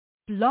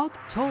Blog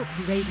Talk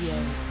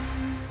Radio.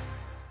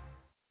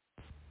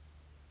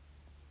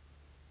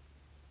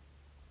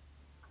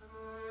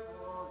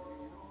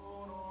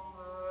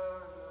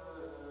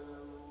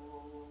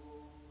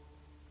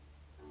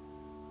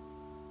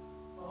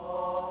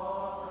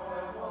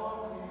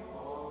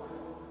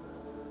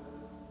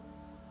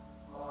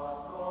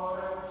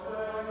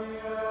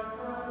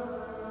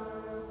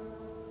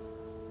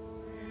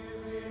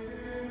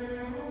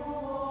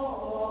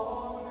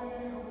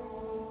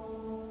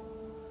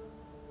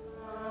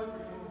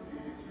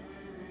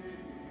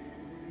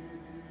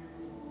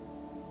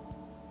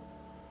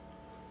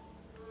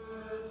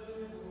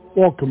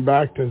 Welcome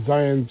back to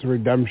Zion's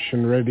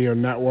Redemption Radio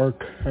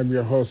Network. I'm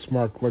your host,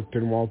 Mark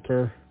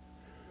Lichtenwalter.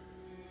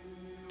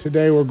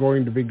 Today we're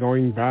going to be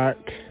going back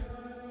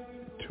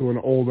to an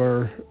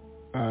older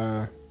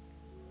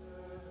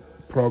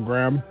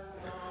program.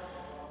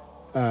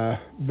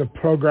 The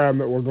program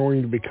that we're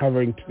going to be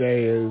covering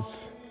today is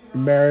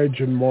Marriage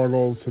and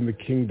Morals in the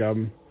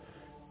Kingdom,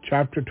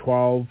 Chapter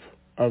 12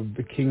 of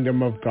The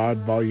Kingdom of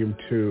God, Volume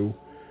 2,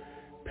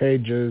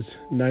 pages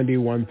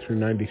 91 through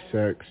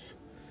 96.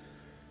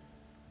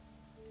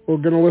 We're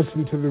going to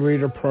listen to the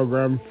reader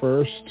program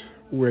first,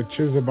 which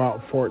is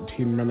about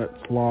 14 minutes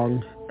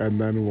long, and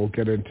then we'll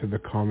get into the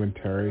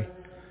commentary.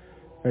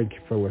 Thank you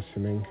for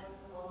listening.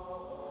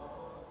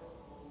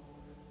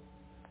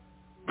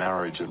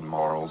 Marriage and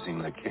Morals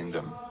in the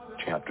Kingdom,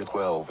 Chapter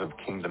 12 of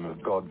Kingdom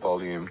of God,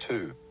 Volume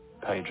 2,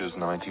 pages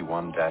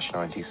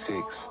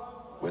 91-96.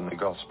 When the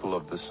gospel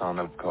of the Son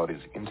of God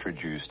is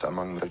introduced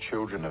among the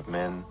children of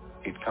men,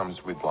 it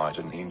comes with light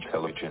and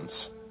intelligence,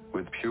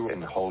 with pure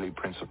and holy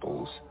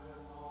principles.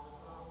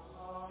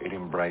 It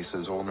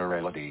embraces all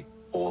morality,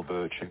 all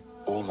virtue,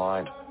 all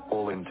light,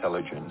 all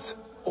intelligence,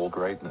 all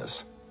greatness,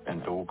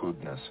 and all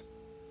goodness.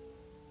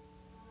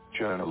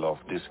 Journal of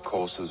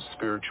Discourses.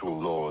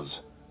 Spiritual laws,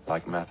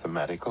 like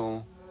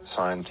mathematical,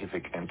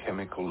 scientific and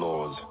chemical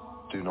laws,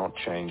 do not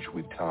change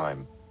with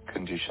time,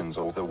 conditions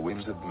or the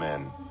whims of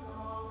men.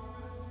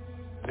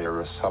 There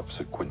are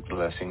subsequent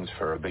blessings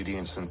for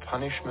obedience and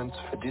punishments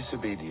for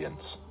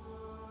disobedience.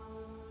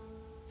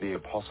 The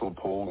Apostle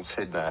Paul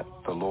said that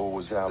the law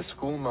was our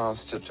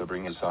schoolmaster to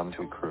bring us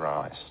unto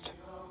Christ.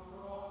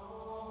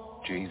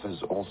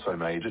 Jesus also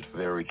made it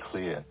very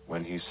clear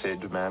when he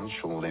said, "Man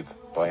shall live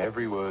by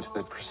every word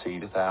that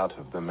proceedeth out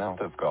of the mouth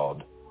of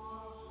God."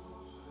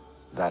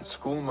 That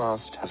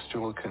schoolmaster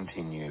still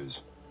continues.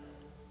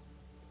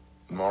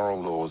 Moral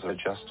laws are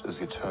just as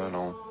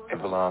eternal,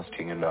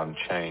 everlasting and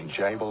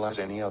unchangeable as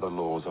any other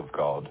laws of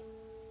God.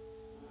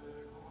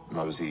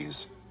 Moses,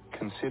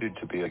 considered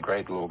to be a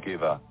great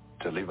lawgiver,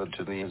 delivered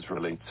to the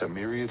Israelites a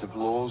myriad of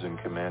laws and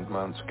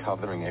commandments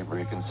covering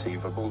every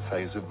conceivable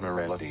phase of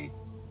morality.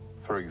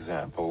 For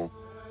example,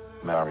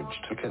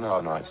 marriage to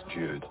Canaanites.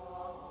 Jude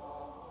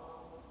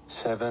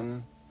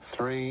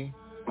 7:3,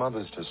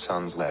 mothers to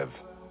sons. Lev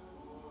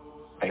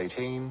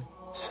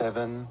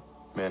 18:7,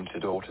 men to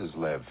daughters.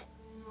 Lev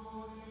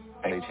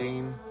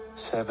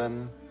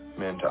 18:7,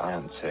 men to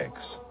iron sex.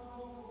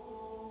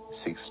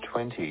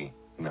 6:20,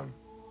 Num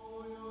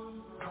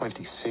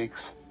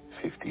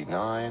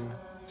 26:59,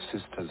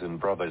 sisters and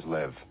brothers.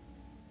 Lev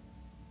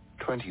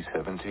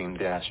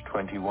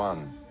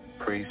 2017-21,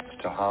 priests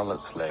to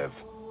harlots. Lev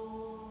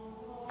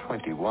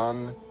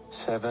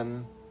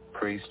 21:7,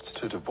 priests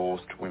to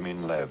divorced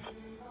women. Lev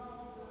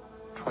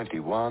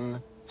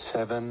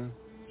 21:7,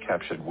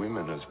 captured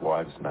women as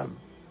wives. Num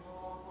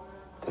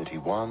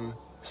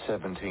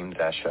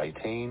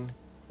 31:17-18,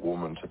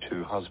 woman to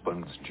two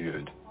husbands.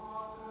 Jude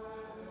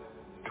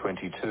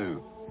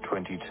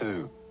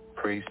 22:22,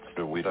 priests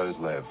to widows.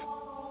 Lev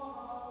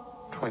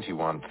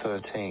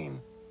 21:13,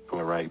 to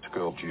a raped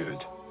girl.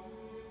 Jude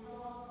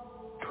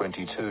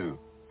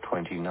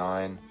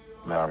 22:29,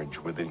 marriage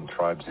within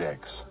tribes.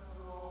 X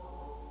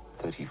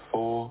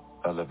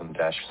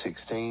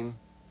 34:11-16,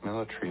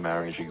 military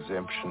marriage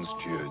exemptions.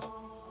 Jude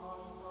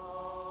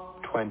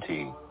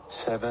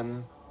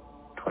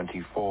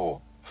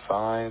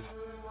 27:24-5,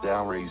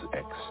 dowries.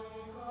 X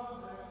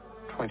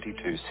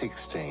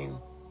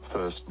 22:16,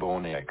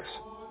 firstborn. X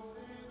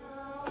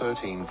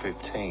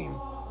 13:15,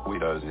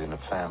 widows in a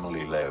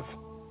family. Lev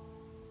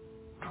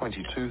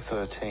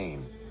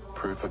 22:13,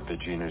 proof of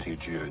virginity.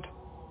 Jude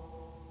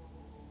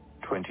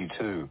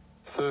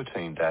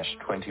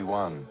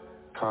 22:13-21,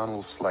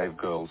 carnal slave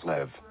girls.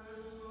 Lev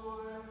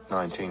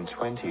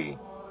 19:20,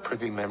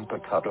 privy member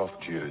cut off.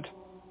 Jude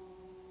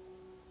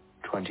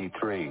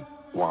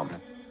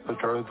 23:1,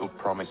 betrothal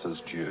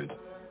promises. Jude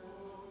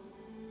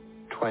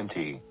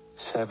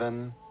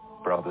 27,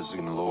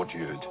 brothers-in-law.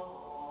 Jude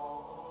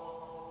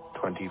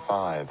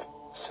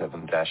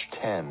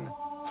 25:7-10,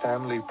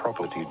 family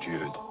property.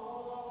 Jude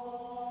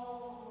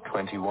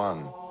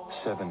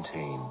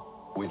 21:17,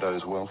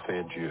 widows'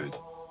 welfare. Jude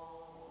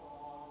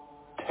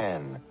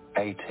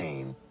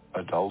 10:18,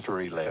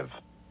 adultery. Lev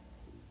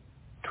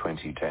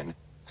 20:10,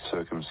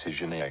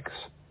 circumcision. X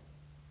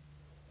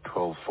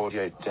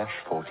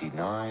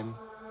 12:48-49,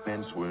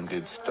 men's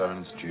wounded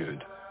stones.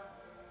 Jude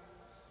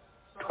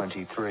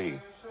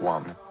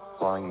 23:1,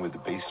 lying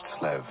with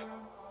beasts. Lev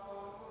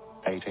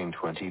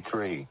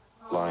 1823,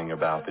 lying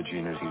about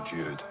virginity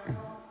Jude.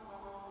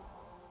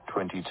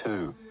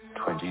 22,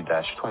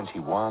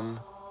 20-21,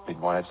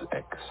 midwives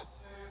X.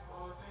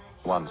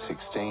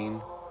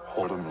 116,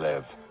 whoredom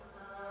Lev.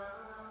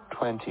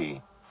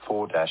 20,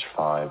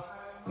 4-5,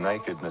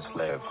 nakedness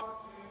Lev.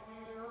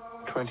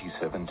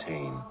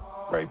 2017,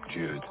 rape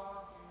Jude.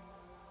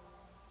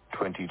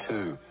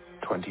 22,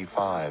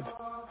 25,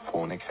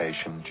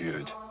 fornication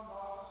Jude.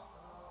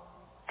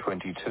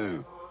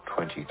 22,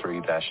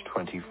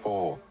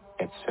 23-24,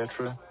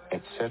 etc.,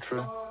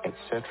 etc.,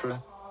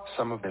 etc.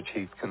 Some of the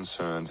chief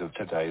concerns of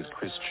today's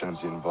Christians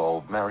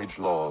involve marriage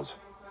laws.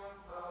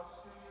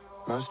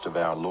 Most of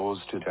our laws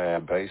today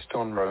are based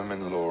on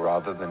Roman law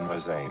rather than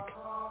Mosaic.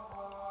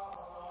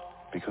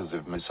 Because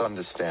of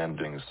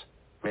misunderstandings,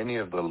 many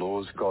of the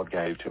laws God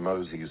gave to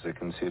Moses are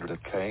considered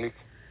archaic.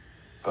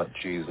 But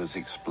Jesus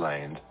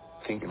explained,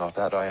 "Think not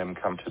that I am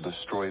come to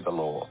destroy the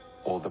law,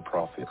 or the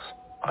prophets.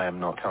 I am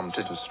not come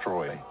to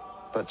destroy,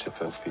 but to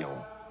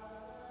fulfill."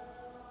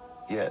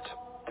 Yet,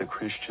 the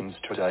Christians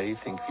today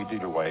think he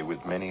did away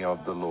with many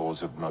of the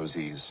laws of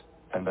Moses,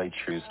 and they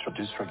choose to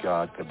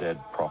disregard the dead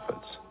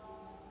prophets.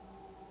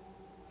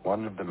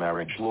 One of the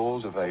marriage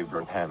laws of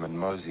Abraham and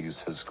Moses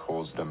has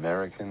caused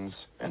Americans,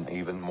 and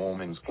even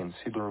Mormons,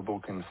 considerable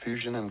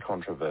confusion and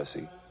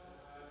controversy.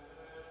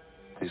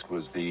 This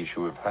was the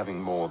issue of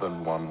having more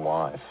than one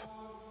wife.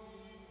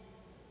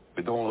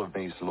 With all of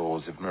these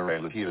laws of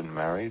morality and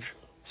marriage,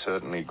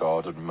 certainly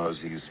God and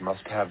Moses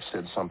must have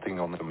said something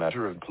on the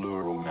matter of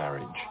plural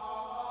marriage.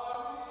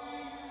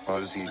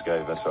 Moses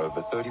gave us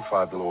over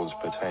 35 laws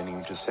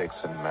pertaining to sex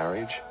and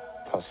marriage,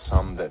 plus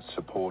some that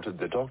supported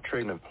the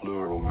doctrine of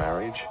plural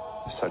marriage,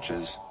 such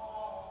as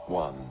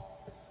 1.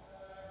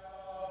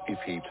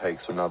 If he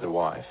takes another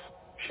wife,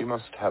 she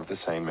must have the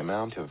same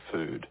amount of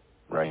food,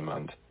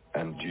 raiment,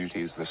 and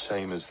duties the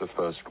same as the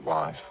first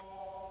wife.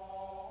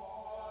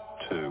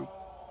 2.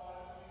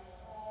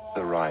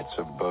 The rights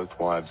of both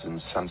wives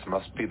and sons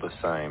must be the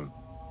same.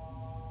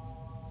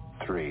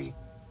 3.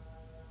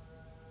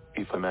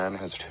 If a man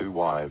has two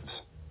wives,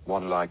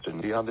 one liked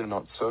and the other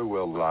not so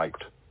well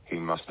liked, he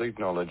must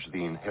acknowledge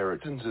the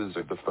inheritances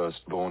of the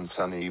firstborn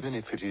son even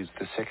if it is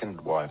the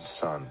second wife's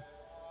son.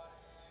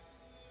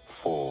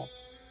 4.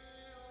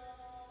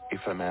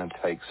 If a man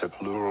takes a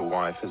plural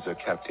wife as a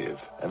captive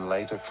and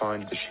later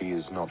finds that she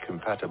is not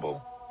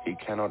compatible, he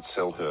cannot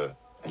sell her,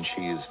 and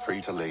she is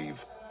free to leave.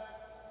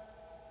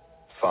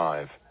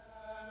 5.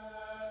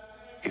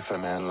 If a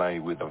man lay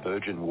with a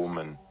virgin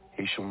woman,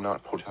 he shall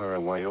not put her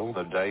away all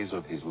the days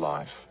of his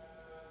life.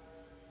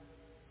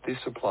 This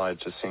applied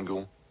to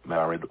single,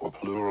 married or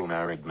plural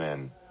married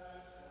men.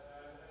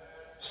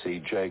 See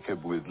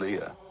Jacob with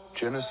Leah,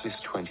 Genesis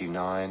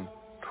 29,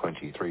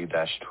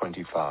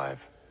 23-25.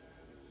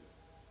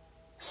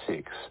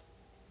 6.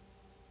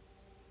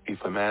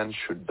 If a man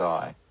should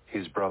die,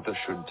 his brother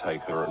should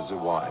take her as a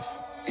wife,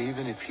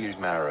 even if he is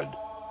married.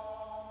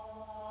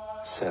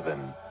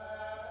 7.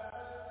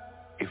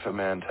 If a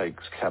man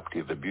takes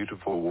captive a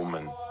beautiful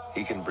woman,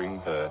 he can bring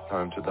her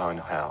home to thine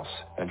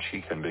house, and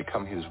she can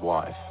become his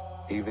wife,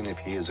 even if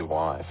he is a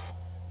wife.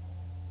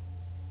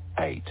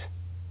 8.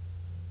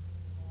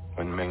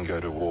 When men go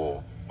to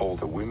war, all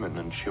the women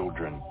and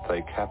children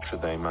they capture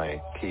they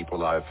may keep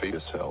alive for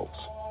yourselves.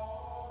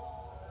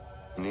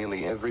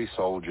 Nearly every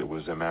soldier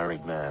was a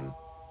married man.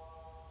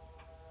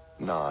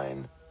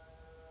 9.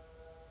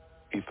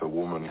 If a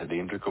woman had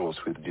intercourse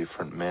with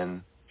different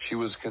men, she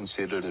was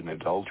considered an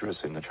adulteress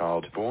and the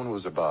child born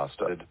was a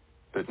bastard,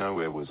 but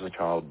nowhere was a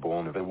child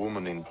born of a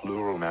woman in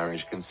plural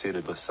marriage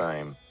considered the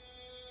same.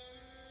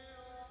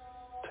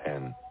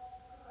 10.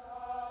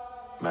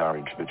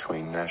 Marriage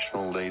between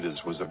national leaders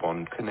was a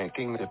bond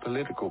connecting their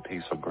political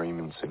peace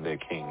agreements and their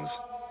kings.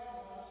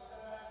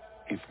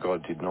 If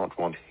God did not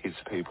want his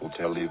people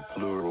to live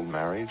plural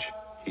marriage,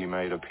 he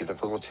made a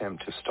pitiful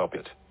attempt to stop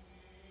it.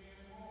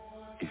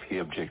 If he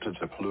objected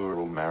to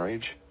plural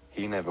marriage,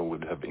 he never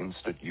would have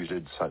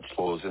instituted such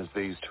laws as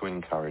these to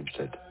encourage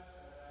it.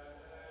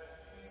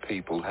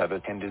 People have a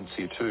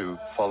tendency to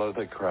follow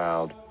the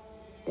crowd.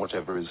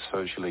 Whatever is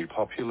socially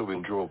popular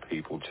will draw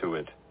people to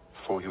it,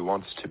 for who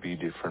wants to be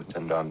different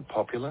and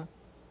unpopular?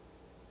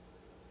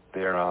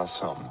 There are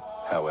some,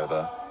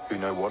 however, who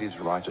know what is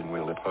right and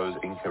will oppose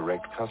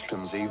incorrect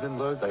customs even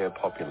though they are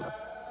popular.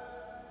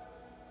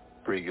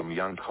 Brigham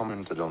Young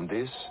commented on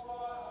this,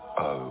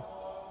 "Oh,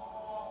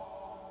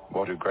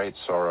 what a great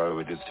sorrow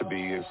it is to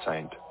be a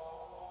saint.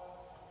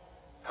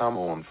 How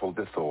mournful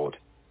the thought,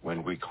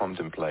 when we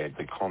contemplate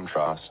the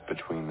contrast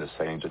between the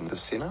saint and the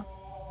sinner.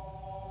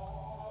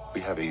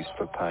 We have ease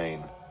for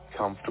pain,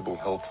 comfortable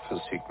health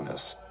for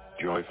sickness,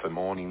 joy for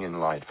mourning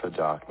and light for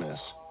darkness.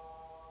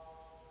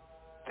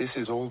 This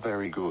is all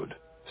very good,"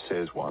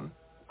 says one,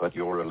 "but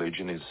your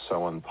religion is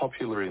so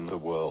unpopular in the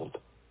world.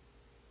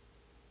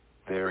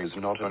 There is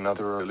not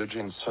another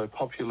religion so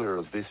popular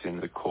as this in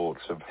the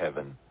courts of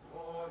heaven.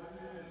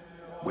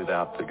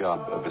 Without the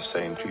garb of a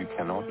saint you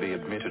cannot be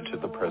admitted to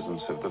the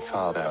presence of the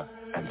Father,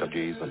 and to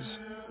Jesus,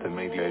 the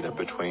mediator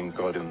between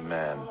God and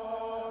man."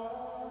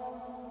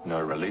 No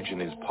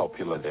religion is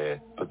popular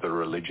there, but the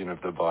religion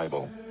of the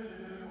Bible.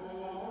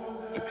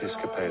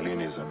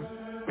 Episcopalianism,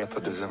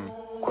 Methodism,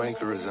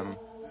 Quakerism,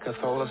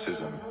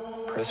 Catholicism,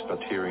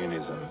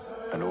 Presbyterianism,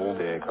 and all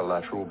their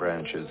collateral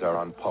branches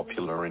are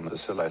unpopular in the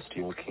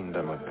celestial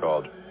kingdom of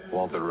God,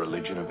 while the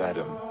religion of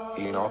Adam,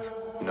 Enoch,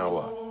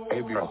 Noah,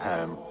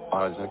 Abraham,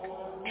 Isaac,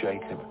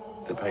 Jacob,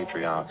 the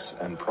patriarchs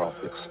and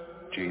prophets,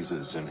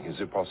 Jesus and his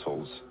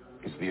apostles,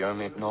 is the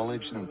only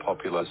acknowledged and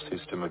popular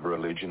system of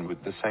religion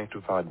with the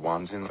sanctified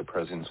ones in the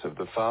presence of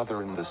the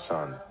Father and the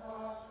Son.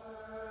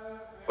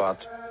 But,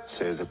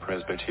 says a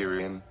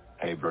Presbyterian,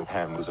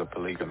 Abraham was a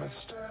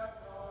polygamist.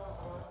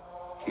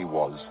 He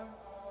was.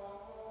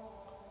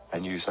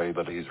 And you say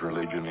that his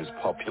religion is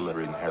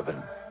popular in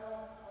heaven.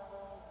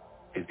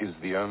 It is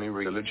the only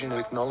religion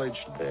acknowledged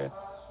there.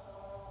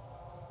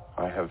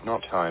 I have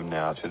not time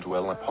now to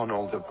dwell upon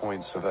all the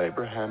points of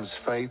Abraham's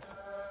faith,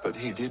 but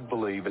he did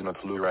believe in a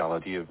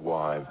plurality of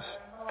wives,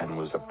 and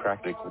was a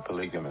practical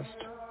polygamist.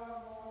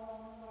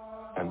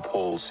 And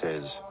Paul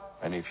says,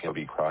 and if ye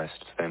be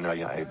Christ, then are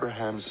ye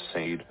Abraham's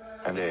seed,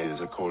 and heirs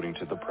according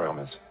to the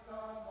promise.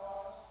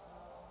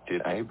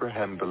 Did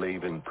Abraham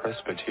believe in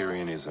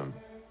Presbyterianism?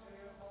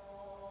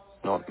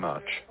 Not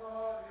much.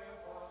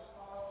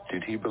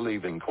 Did he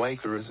believe in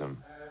Quakerism?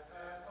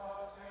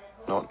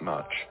 Not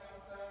much.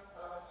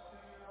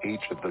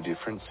 Each of the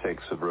different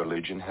sects of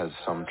religion has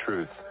some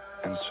truth,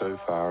 and so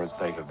far as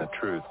they have the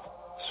truth,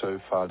 so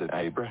far did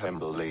Abraham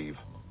believe.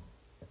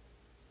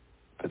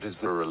 But is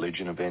the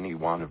religion of any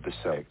one of the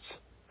sects,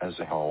 as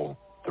a whole,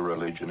 the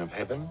religion of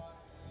heaven?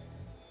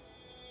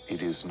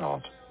 It is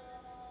not.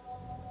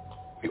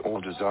 We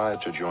all desire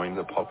to join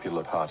the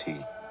popular party.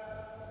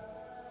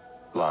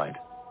 Light,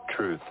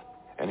 truth,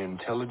 and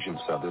intelligence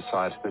are the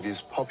side that is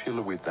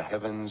popular with the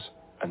heavens,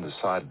 and the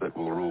side that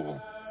will rule,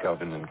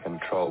 govern and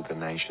control the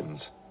nations.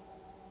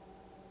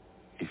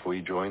 If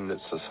we join that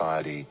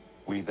society,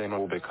 we then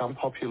all become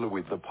popular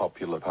with the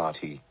popular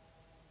party.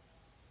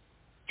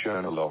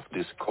 Journal of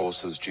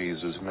Discourses.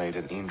 Jesus made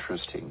an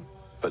interesting,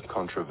 but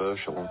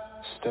controversial,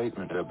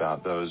 statement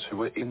about those who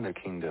were in the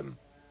kingdom.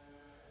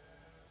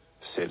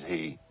 Said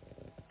he,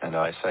 and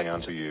I say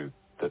unto you,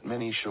 that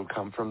many shall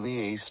come from the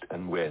east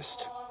and west,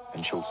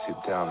 and shall sit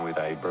down with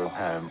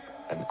Abraham,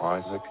 and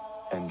Isaac,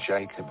 and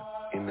Jacob,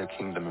 in the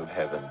kingdom of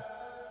heaven.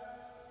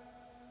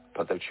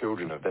 But the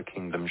children of the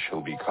kingdom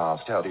shall be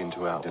cast out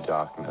into outer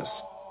darkness,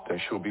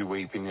 there shall be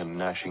weeping and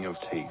gnashing of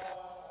teeth.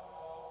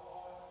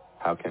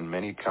 How can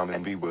many come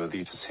and be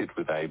worthy to sit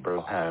with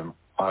Abraham,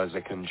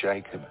 Isaac and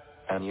Jacob,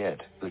 and yet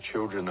the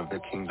children of the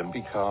kingdom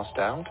be cast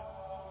out?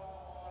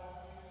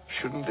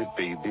 Shouldn't it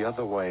be the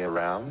other way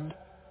around?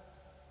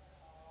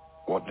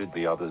 What did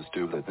the others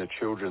do that the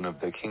children of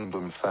the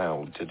kingdom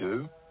failed to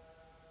do?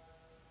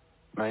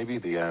 Maybe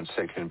the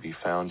answer can be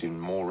found in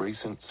more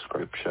recent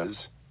scriptures.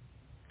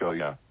 Go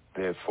ye,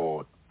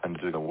 therefore, and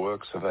do the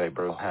works of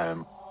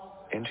Abraham.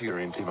 Enter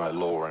into my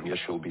law, and ye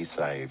shall be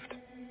saved.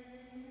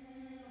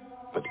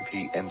 But if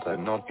ye enter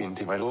not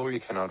into my law, ye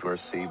cannot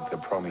receive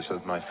the promise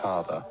of my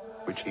Father,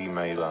 which he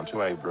made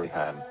unto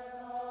Abraham.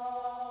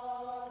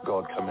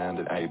 God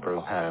commanded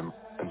Abraham,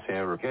 and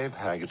Sarah gave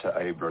Hagar to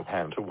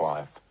Abraham to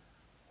wife.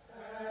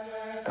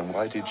 And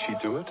why did she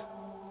do it?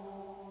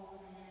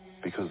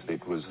 Because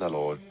it was the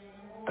Lord,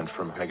 and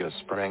from Hagar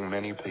sprang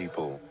many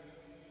people.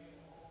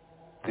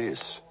 This,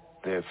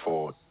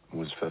 therefore,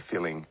 was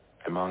fulfilling,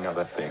 among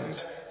other things,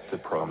 the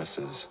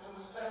promises.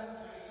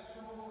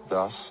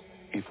 Thus,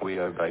 if we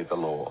obey the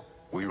law,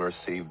 we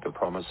receive the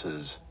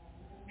promises.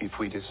 If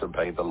we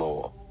disobey the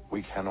law,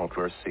 we cannot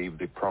receive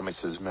the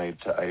promises made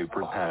to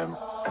Abraham,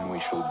 and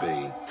we shall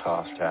be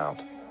cast out.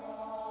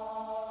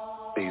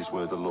 These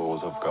were the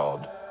laws of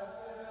God.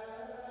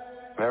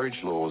 Marriage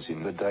laws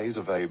in the days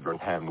of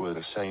Abraham were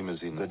the same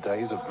as in the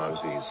days of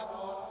Moses.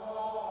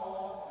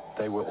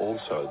 They were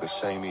also the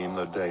same in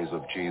the days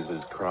of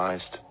Jesus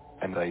Christ,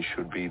 and they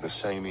should be the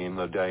same in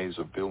the days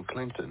of Bill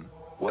Clinton,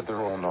 whether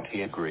or not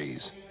he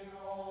agrees.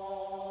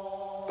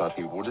 But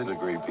he wouldn't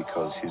agree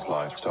because his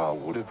lifestyle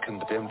would have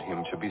condemned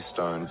him to be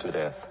stoned to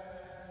death.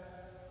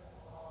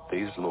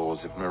 These laws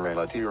of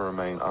morality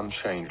remain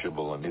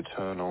unchangeable and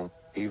eternal,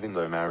 even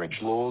though marriage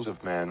laws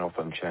of man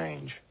often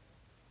change.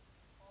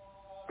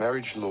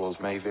 Marriage laws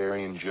may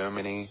vary in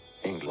Germany,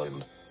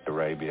 England,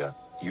 Arabia,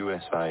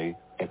 USA,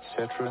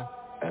 etc.,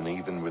 and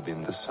even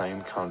within the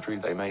same country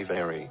they may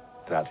vary.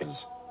 That is,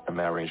 a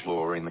marriage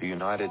law in the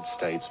United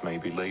States may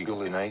be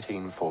legal in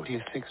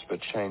 1846 but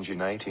change in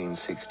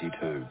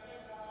 1862.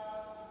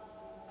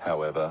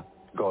 However,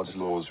 God's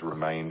laws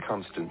remain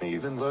constant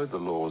even though the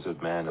laws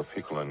of man are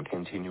fickle and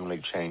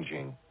continually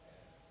changing.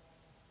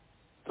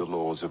 The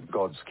laws of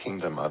God's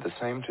kingdom are the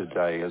same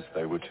today as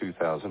they were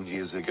 2,000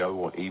 years ago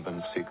or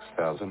even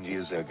 6,000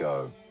 years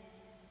ago.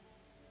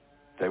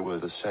 They were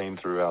the same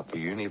throughout the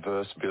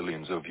universe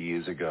billions of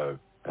years ago,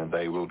 and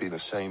they will be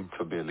the same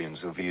for billions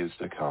of years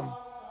to come.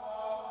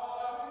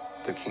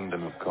 The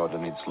kingdom of God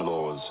and its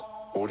laws,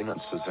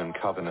 ordinances and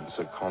covenants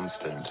are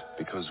constant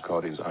because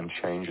God is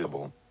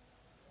unchangeable.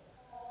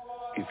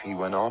 If he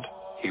were not,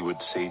 he would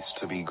cease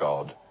to be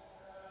God.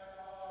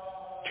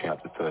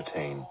 Chapter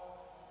 13.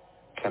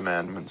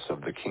 Commandments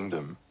of the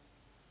Kingdom.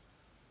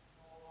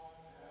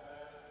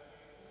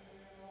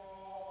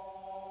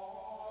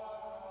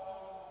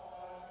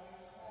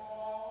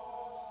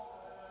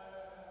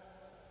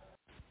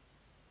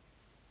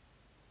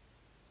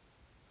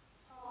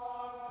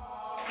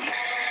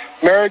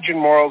 Marriage and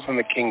Morals in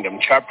the Kingdom,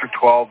 Chapter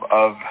 12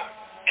 of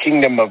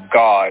Kingdom of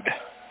God,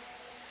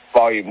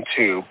 Volume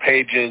 2,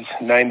 pages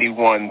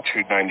 91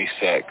 through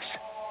 96.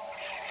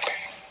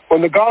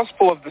 When the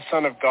gospel of the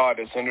Son of God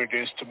is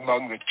introduced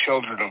among the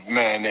children of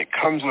men, it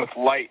comes with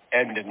light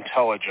and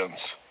intelligence,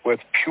 with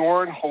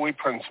pure and holy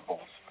principles,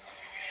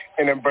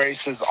 and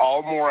embraces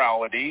all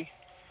morality,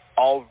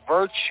 all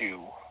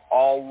virtue,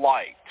 all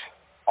light,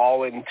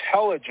 all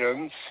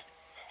intelligence,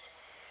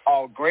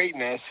 all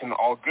greatness, and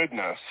all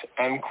goodness.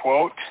 End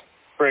quote.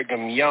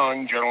 Brigham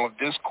Young, Journal of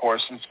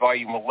Discourses,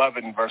 Volume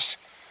 11,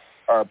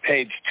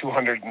 page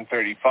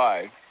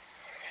 235.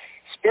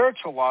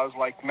 Spiritual laws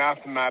like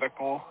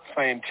mathematical,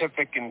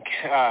 scientific, and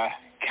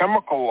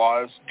chemical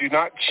laws do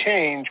not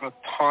change with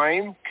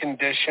time,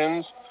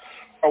 conditions,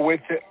 or with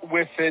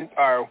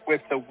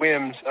the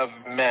whims of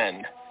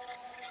men.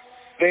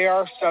 There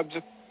are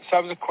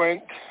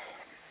subsequent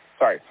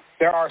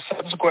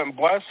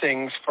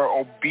blessings for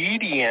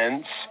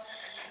obedience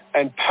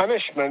and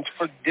punishments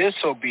for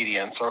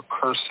disobedience or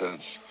curses.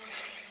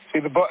 See,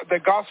 the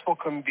gospel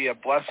can be a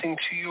blessing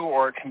to you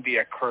or it can be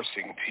a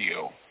cursing to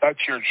you.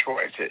 That's your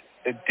choice.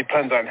 It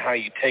depends on how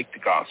you take the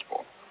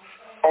gospel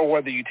or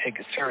whether you take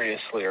it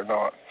seriously or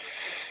not.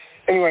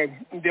 Anyway,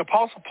 the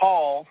Apostle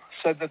Paul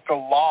said that the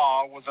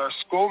law was our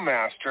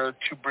schoolmaster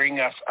to bring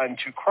us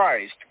unto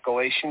Christ.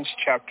 Galatians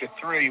chapter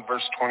 3,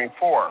 verse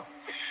 24.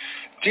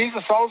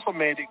 Jesus also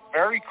made it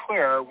very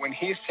clear when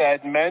he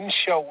said, men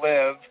shall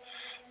live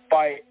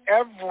by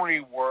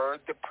every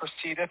word that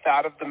proceedeth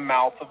out of the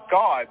mouth of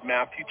God.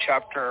 Matthew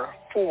chapter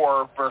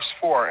 4, verse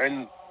 4.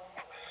 And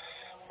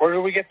where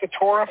do we get the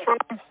Torah from?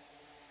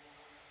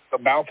 The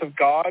mouth of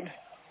God.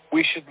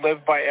 We should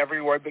live by every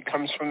word that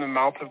comes from the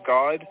mouth of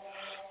God.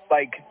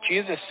 Like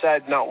Jesus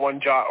said, not one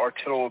jot or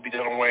tittle will be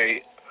done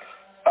away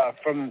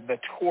from the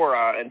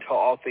Torah until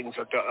all things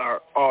are done,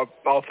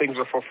 all things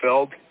are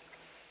fulfilled.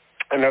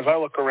 And as I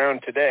look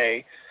around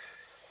today,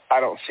 I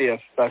don't see a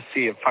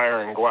sea of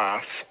fire and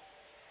glass.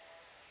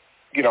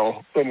 You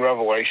know, in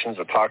Revelations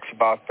it talks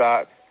about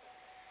that.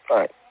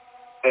 But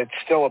it's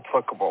still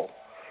applicable.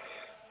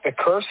 The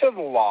curse of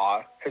the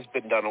law has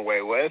been done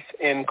away with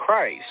in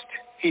Christ.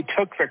 He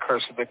took the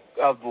curse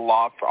of the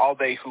law for all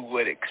they who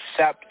would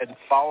accept and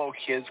follow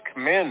his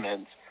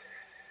commandments.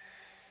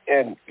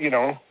 And, you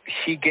know,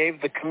 he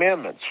gave the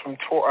commandments from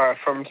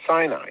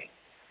Sinai.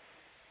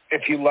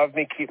 If you love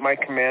me, keep my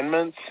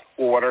commandments.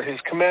 Well, what are his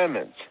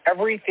commandments?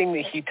 Everything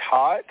that he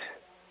taught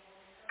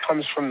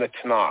comes from the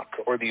Tanakh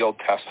or the Old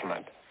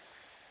Testament.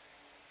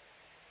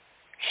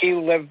 He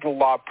lived the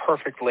law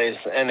perfectly as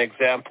an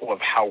example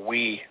of how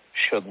we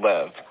should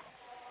live.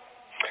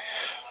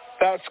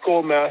 That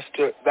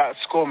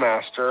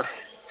schoolmaster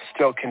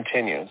still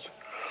continues.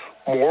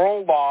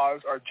 Moral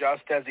laws are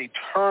just as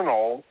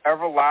eternal,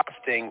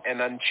 everlasting,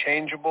 and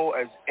unchangeable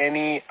as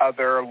any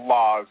other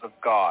laws of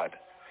God.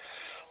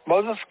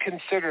 Moses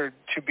considered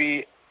to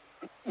be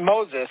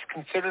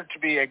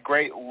a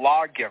great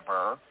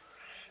lawgiver,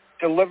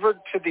 delivered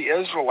to the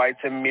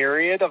Israelites a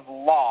myriad of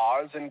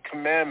laws and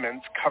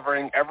commandments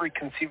covering every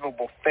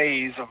conceivable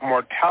phase of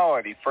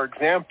mortality. For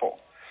example,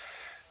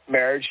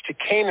 marriage to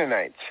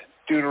Canaanites,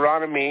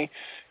 Deuteronomy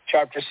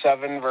chapter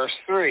 7, verse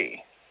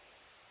 3,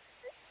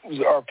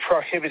 or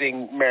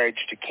prohibiting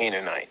marriage to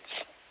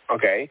Canaanites.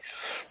 Okay?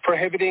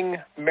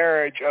 Prohibiting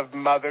marriage of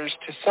mothers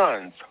to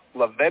sons,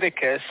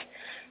 Leviticus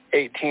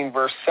 18,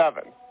 verse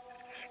 7.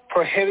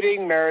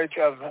 Prohibiting marriage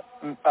of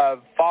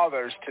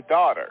fathers to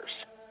daughters,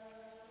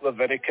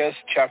 Leviticus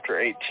chapter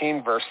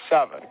 18, verse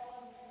 7.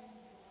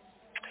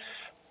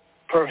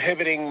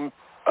 Prohibiting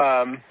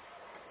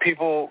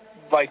people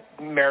like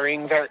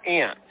marrying their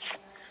aunts.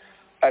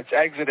 That's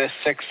Exodus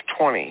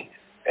 6:20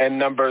 and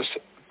Numbers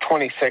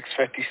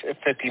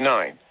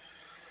 26:59.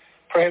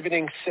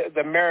 Prohibiting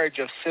the marriage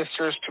of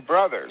sisters to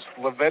brothers,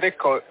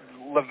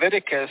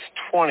 Leviticus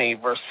 20,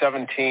 verse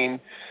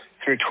 17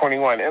 through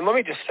 21. And let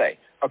me just say,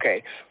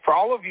 okay, for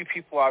all of you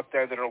people out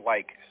there that are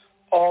like,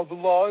 oh, the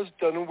law is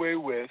done away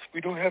with, we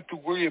don't have to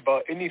worry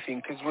about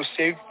anything because we're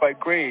saved by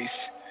grace,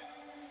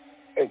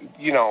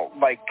 you know,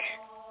 like,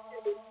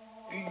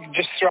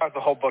 just throughout the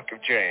whole book of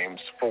James,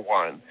 for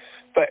one.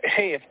 But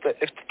hey, if the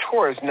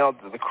Torah is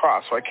nailed to the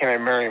cross, why can't I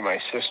marry my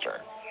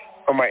sister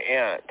or my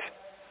aunt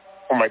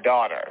or my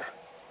daughter?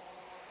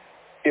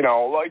 You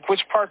know, like,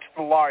 which parts of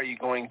the law are you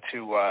going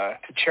to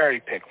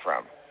cherry pick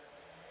from?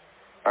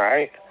 All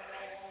right?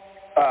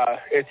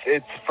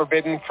 It's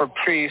forbidden for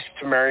priests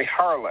to marry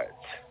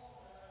harlots,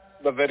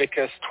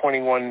 Leviticus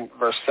 21,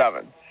 verse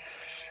 7.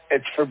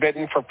 It's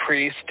forbidden for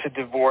priests to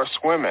divorce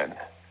women.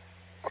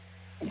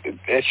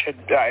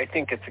 I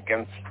think it's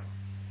against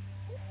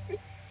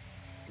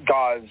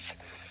God's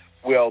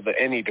will that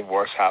any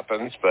divorce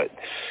happens. But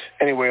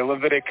anyway,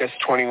 Leviticus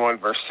 21,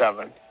 verse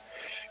 7.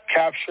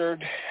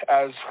 captured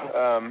as,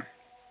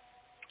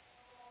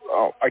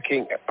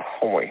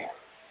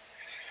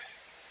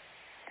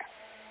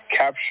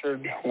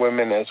 captured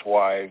women as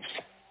wives.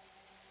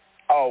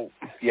 Oh,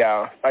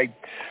 yeah.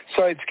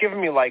 So it's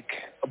giving me like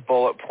a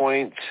bullet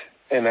point,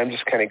 and I'm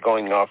just kind of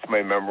going off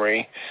my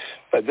memory.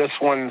 But this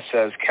one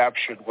says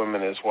captured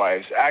women as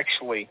wives.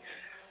 Actually,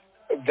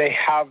 they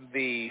have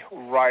the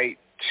right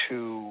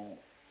to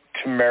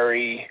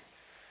marry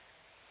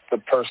the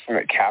person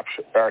that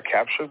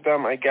captured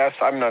them, I guess.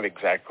 I'm not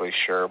exactly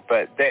sure,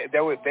 but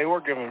they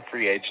were given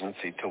free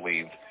agency to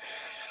leave.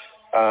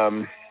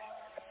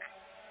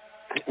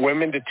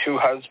 Women to two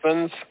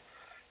husbands,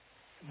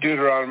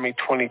 Deuteronomy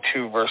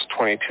 22, verse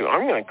 22.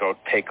 I'm going to go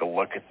take a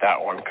look at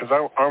that one because I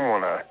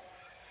want to,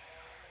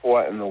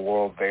 what in the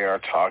world they are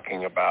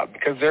talking about.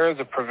 Because there is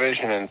a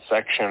provision in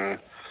section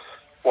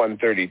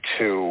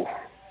 132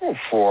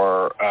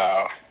 for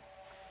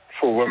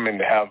women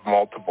to have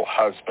multiple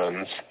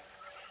husbands.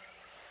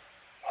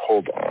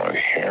 Hold on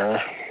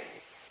here.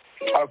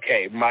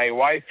 Okay, my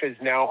wife is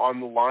now on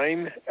the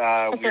line.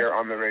 We're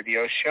on the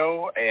radio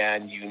show,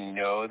 and you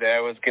know that I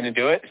was going to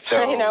do it. So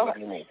I know. What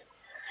do you need?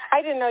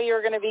 I didn't know you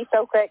were going to be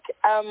so quick.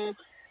 I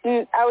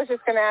was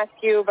just going to ask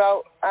you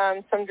about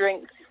some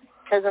drinks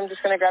because I'm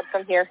just going to grab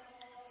some here.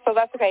 So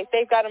that's okay.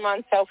 They've got them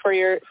on sale for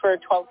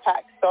 12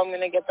 packs, so I'm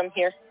going to get them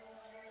here.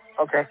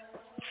 Okay.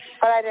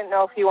 But I didn't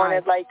know if you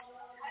wanted like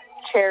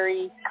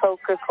cherry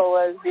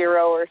Coca-Cola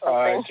Zero or something.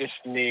 I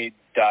just need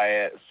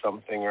diet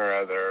something or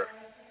other.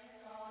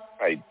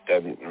 It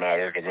doesn't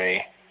matter to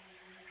me.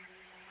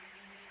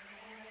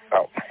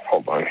 Oh,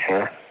 hold on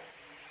here.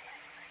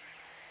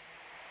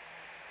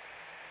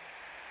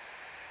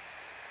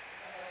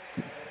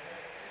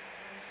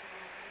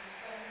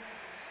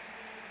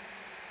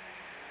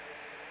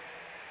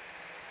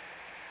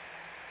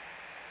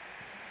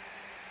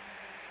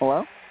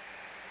 Hello?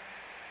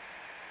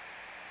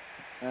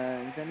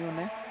 Is anyone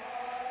there?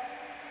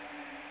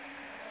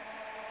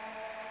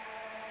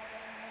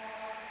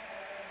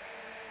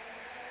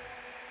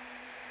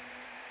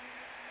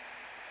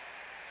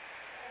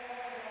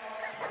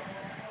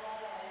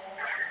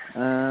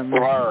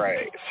 All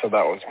right, so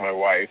that was my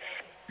wife.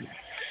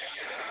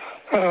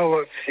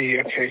 Let's see.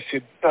 Okay, so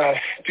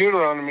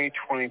Deuteronomy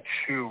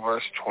 22,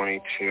 verse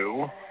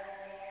 22.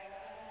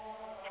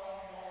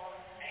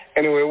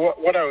 Anyway,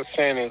 what I was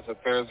saying is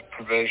that there's a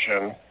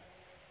provision.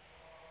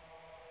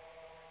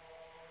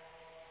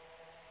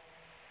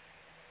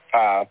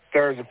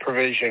 There's a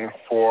provision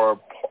for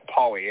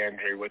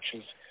polyandry, which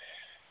is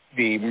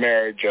the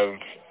marriage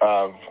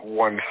of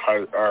one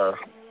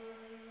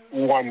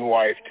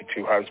wife to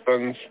two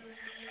husbands.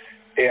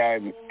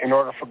 And in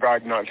order for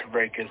God not to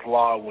break his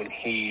law when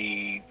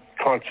he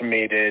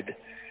consummated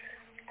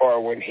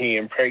or when he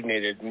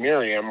impregnated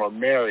Miriam or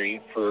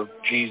Mary for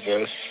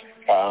Jesus,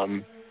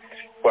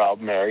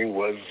 Mary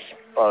was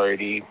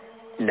already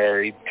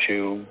married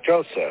to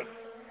Joseph.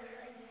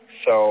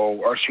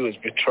 Or she was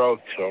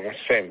betrothed to him,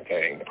 same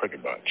thing, pretty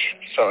much.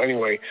 So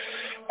anyway,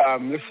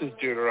 this is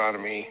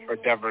Deuteronomy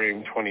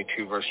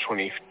 22, verse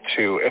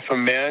 22. If a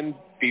man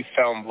be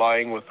found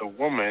lying with a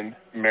woman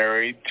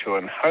married to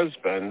an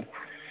husband,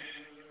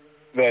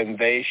 then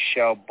they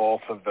shall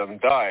both of them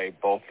die,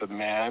 both the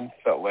man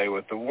that lay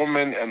with the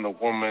woman and the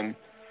woman.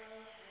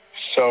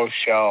 So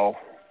shall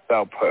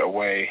thou put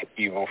away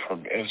evil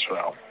from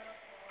Israel.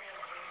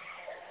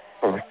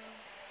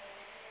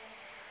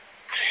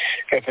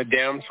 If a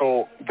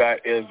damsel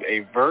that is a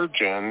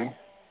virgin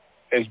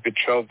is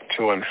betrothed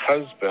to an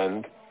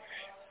husband,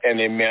 and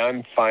a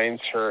man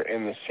finds her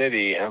in the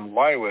city and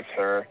lie with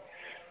her,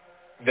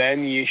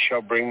 then ye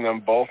shall bring them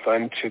both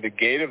unto the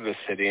gate of the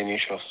city, and ye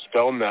shall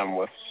stone them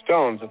with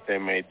stones that they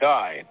may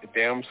die. The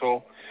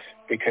damsel,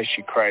 because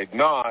she cried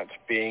not,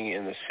 being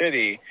in the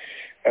city,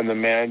 and the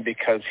man,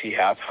 because he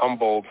hath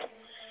humbled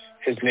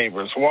his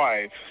neighbor's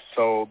wife,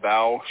 so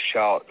thou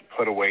shalt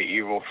put away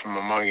evil from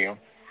among you.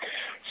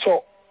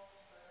 So,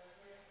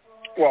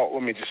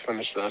 let me just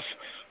finish this.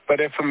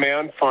 But if a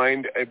man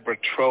find a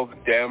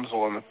betrothed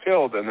damsel in the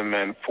field, and the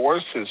man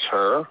forces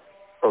her,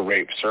 or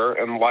rapes her,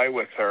 and lie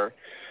with her,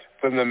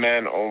 then the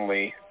man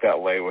only that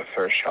lay with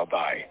her shall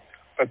die.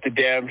 But the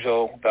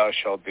damsel thou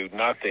shalt do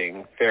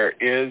nothing. There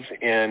is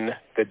in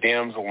the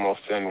damsel no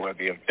sin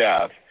worthy of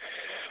death.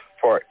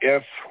 For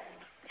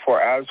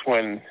as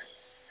when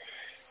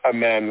a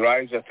man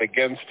riseth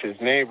against his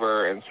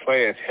neighbor and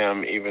slayeth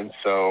him, even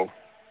so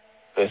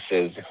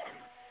is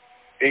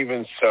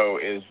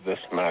this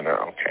matter.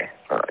 Okay,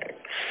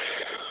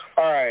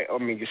 all right,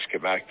 let me just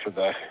get back to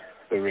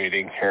the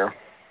reading here.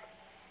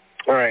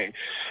 All right,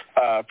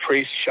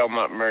 priests shall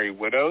not marry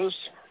widows,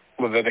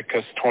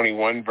 Leviticus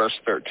 21, verse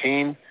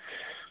 13.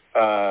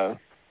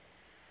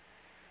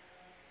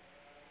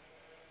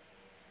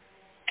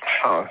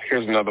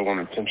 Here's another one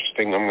that's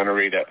interesting. I'm going to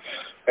read it.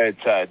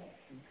 It's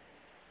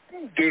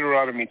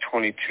Deuteronomy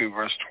 22,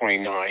 verse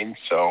 29,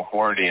 so we're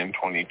already in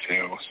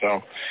 22.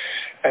 So,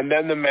 and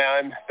then the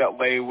man that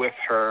lay with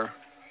her,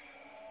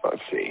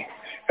 let's see.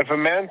 If a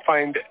man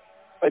find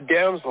a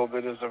damsel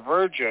that is a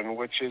virgin,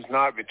 which is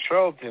not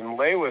betrothed, and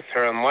lay with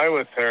her,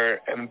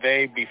 and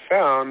they be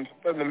found,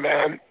 then the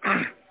man,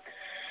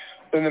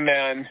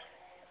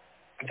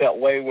 that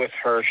lay with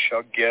her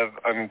shall give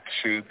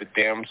unto the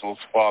damsel's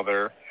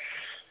father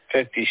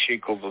 50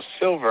 shekels of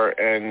silver,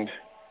 and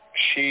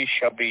she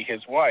shall be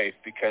his wife,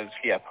 because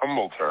he hath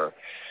humbled her.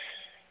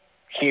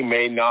 He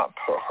may not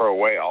put her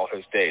away all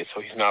his days,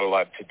 so he's not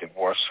allowed to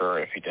divorce her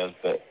if he does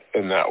that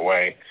in that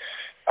way.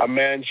 A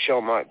man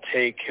shall not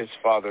take his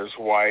father's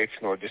wife,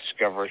 nor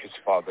discover his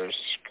father's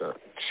skirts.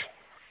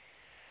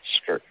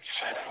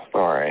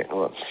 All right,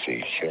 let's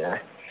see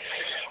here.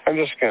 I'm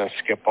just going to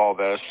skip all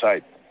this,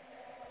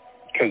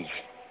 because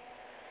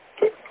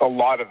a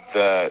lot of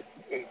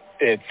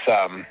it's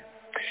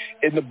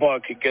in the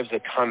book. It gives a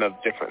ton of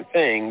different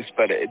things,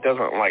 but it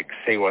doesn't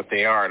say what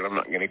they are, and I'm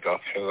not going to go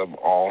through them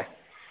all.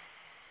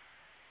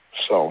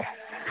 So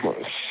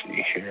let's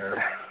see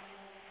here.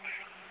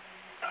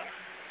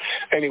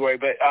 Anyway,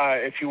 but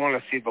if you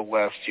want to see the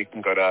list, you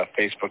can go to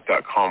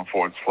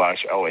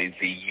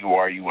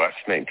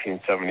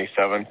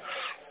facebook.com/LAZURUS1977,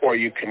 or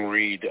you can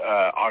read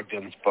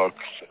Ogden's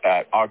books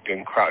at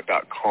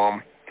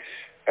ogdenkraut.com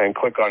and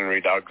click on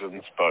Read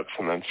Ogden's books,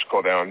 and then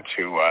scroll down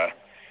to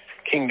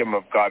Kingdom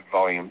of God,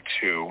 Volume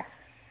 2.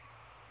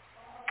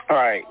 All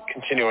right,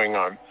 continuing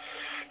on.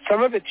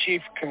 Some of the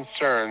chief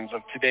concerns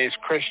of today's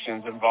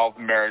Christians involve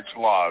marriage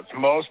laws.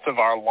 Most of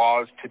our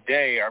laws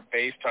today are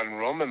based on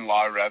Roman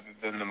law rather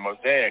than the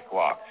Mosaic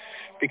law.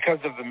 Because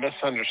of the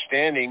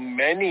misunderstanding,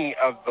 many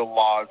of the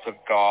laws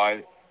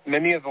God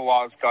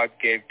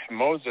gave to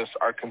Moses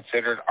are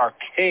considered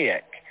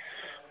archaic,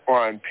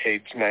 or on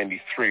page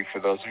 93 for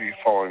those of you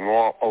following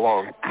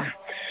along.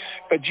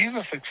 But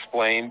Jesus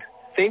explained,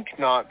 "Think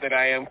not that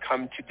I am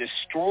come to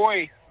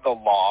destroy the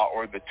law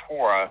or the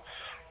Torah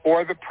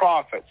or the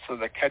prophets, so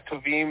the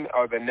Ketuvim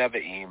or the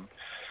Nevi'im.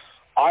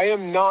 I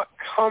am not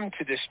come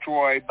to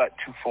destroy, but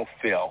to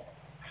fulfill."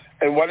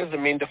 And what does it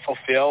mean to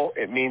fulfill?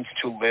 It means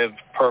to live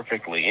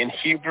perfectly. In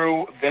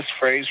Hebrew, this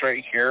phrase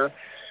right here,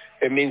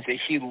 it means that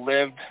he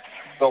lived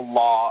the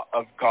law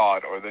of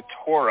God, or the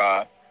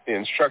Torah, the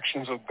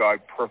instructions of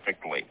God,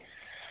 perfectly.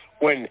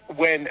 When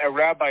a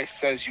rabbi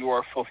says you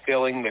are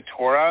fulfilling the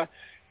Torah,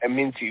 it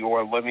means you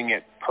are living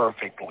it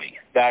perfectly.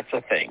 That's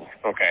a thing,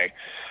 okay?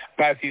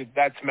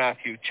 That's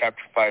Matthew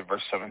chapter 5,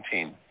 verse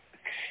 17.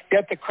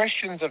 Yet the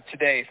Christians of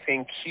today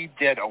think he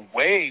did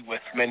away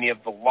with many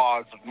of the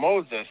laws of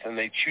Moses, and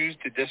they choose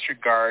to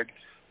disregard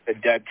the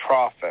dead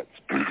prophets.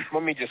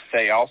 Let me just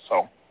say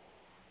also,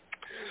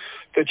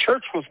 the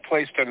church was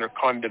placed under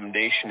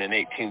condemnation in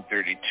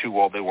 1832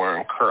 while they were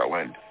in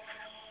Kirtland.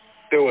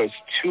 There was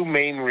two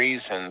main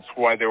reasons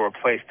why they were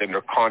placed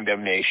under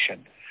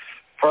condemnation.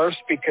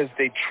 First, because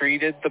they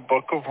treated the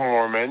Book of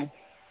Mormon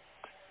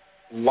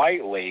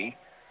lightly,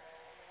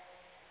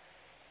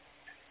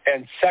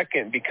 and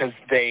second, because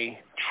they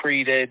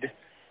treated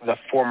the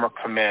former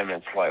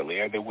commandments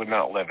lightly, or they would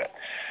not live it.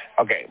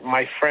 Okay,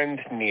 my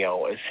friend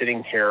Neil is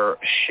sitting here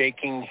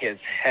shaking his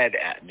head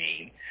at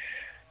me.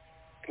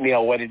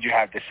 Neil, what did you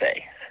have to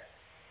say?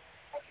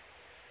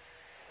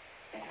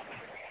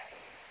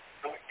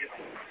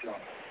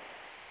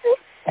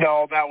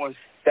 No, that was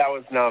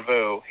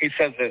Nauvoo. He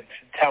says that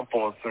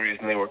temple is the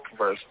reason they were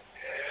conversed.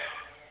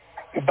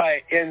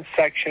 But in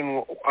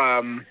section,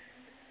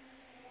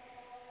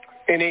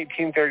 in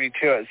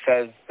 1832, it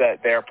says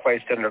that they are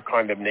placed under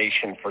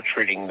condemnation for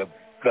treating the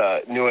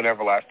new and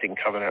everlasting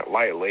covenant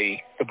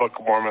lightly, the Book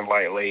of Mormon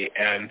lightly,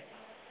 and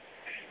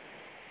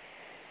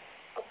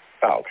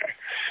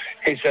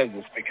he says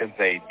this because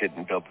they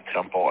didn't build the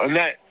temple, and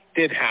that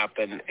did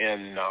happen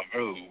in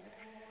Nauvoo,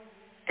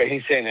 but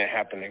he's saying it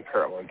happened in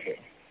Kirtland too.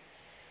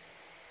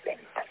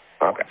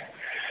 Okay.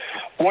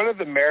 One of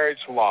the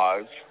marriage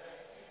laws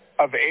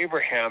of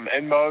Abraham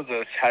and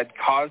Moses had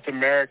caused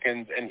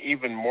Americans and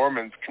even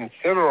Mormons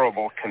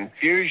considerable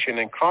confusion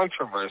and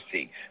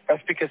controversy.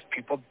 That's because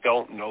people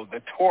don't know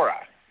the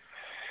Torah.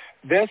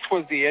 This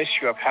was the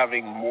issue of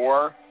having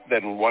more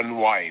than one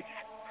wife.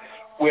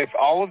 With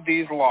all of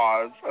these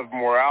laws of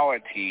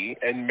morality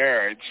and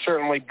marriage,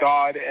 certainly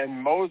God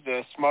and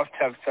Moses must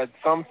have said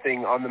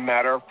something on the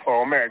matter of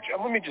plural marriage.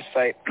 And let me just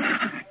say,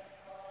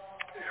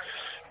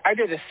 I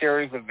did a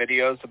series of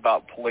videos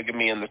about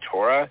polygamy in the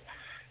Torah,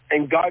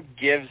 and God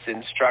gives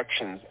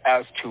instructions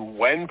as to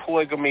when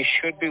polygamy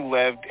should be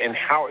lived and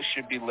how it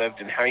should be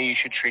lived and how you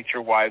should treat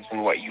your wives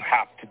and what you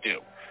have to do.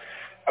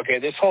 Okay,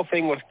 this whole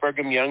thing with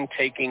Brigham Young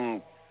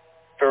taking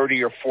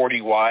 30 or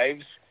 40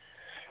 wives,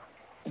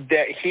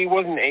 that he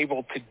wasn't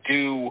able to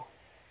do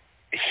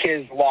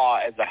his law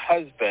as a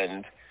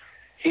husband,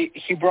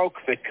 he broke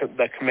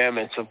the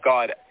commandments of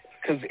God,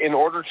 because in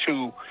order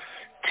to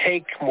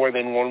take more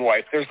than one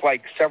wife, there's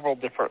like several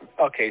different,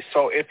 okay,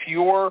 so if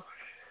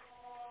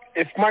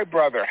my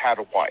brother had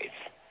a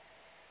wife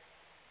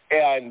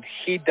and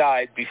he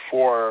died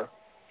before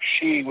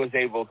she was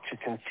able to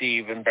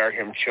conceive and bear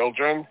him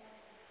children,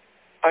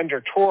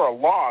 under Torah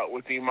law, it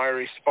would be my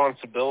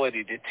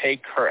responsibility to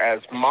take her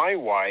as my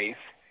wife,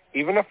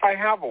 even if I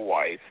have a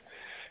wife,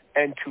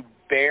 and to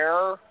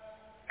bear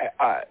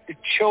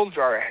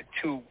children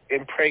to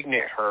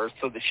impregnate her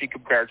so that she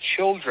could bear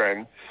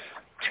children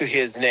to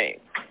his name.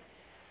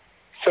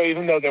 So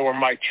even though they were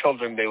my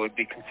children, they would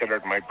be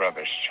considered my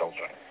brother's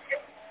children.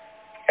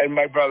 And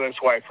my brother's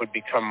wife would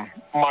become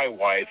my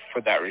wife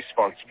for that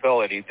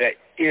responsibility that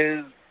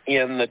is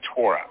in the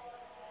Torah.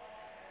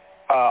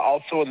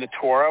 Also in the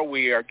Torah,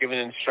 we are given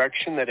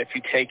instruction that if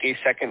you take a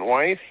second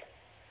wife,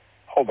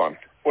 hold on,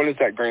 what is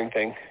that green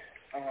thing?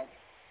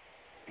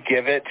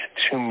 Give it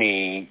to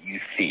me, you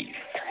thief.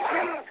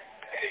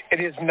 It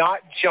is not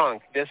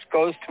junk. This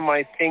goes to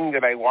my thing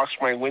that I wash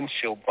my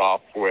windshield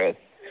off with.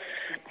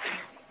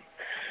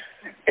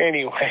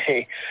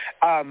 Anyway,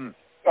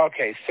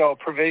 okay, so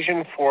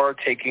provision for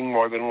taking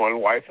more than one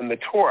wife in the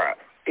Torah.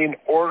 In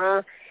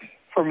order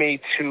for me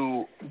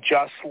to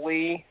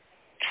justly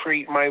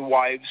treat my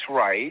wives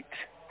right,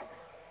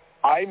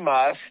 I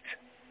must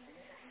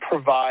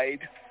provide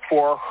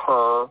for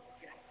her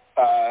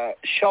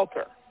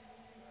shelter.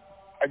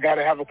 I got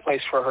to have a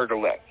place for her to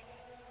live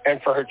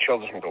and for her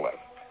children to live.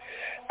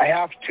 I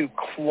have to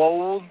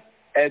clothe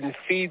and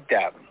feed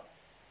them.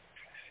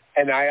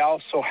 And I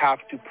also have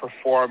to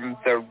perform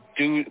the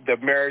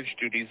marriage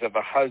duties of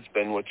a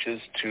husband, which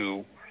is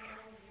to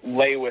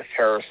lay with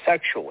her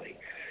sexually.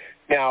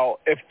 Now,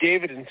 if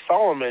David and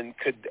Solomon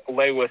could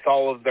lay with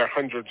all of their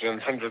hundreds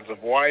and hundreds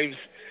of wives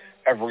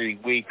every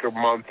week or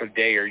month or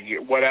day or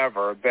year,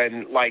 whatever,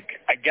 then, I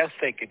guess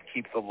they could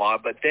keep the law.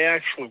 But they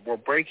actually were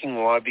breaking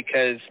the law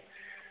because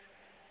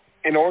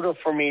in order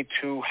for me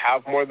to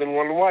have more than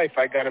one wife,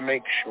 I got to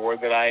make sure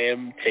that I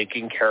am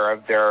taking care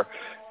of their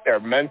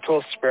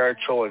mental,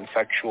 spiritual, and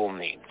sexual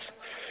needs.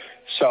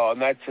 So,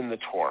 and that's in the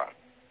Torah.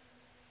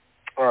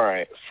 All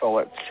right, so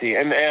let's see.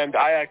 And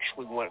I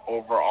actually went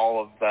over all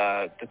of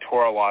the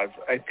Torah laws.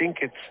 I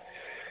think it's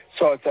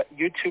at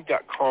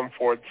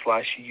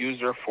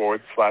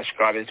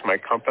youtube.com/user/God is my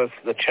compass.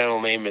 The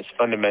channel name is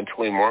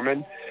Fundamentally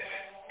Mormon.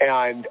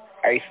 And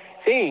I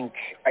think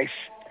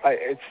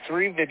it's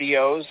 3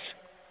 videos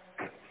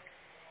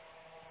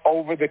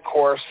over the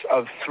course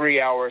of 3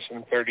 hours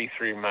and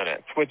 33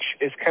 minutes, which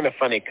is kind of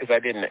funny because I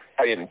didn't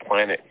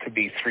plan it to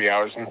be 3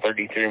 hours and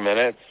 33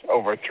 minutes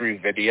over 3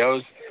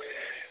 videos.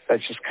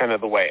 That's just kind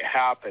of the way it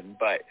happened.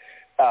 But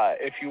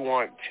if you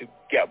want to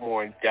get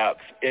more in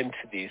depth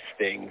into these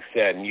things,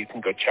 then you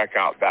can go check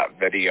out that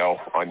video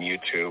on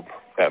YouTube,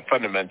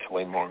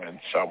 Fundamentally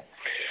Mormon. So,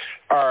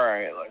 all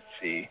right, let's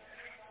see.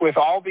 With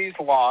all these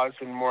laws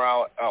and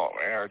morality, I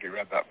already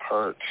read that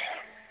part.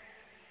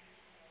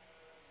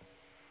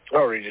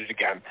 I'll read it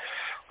again.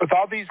 With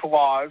all these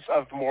laws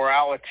of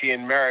morality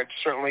in marriage,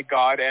 certainly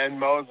God and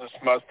Moses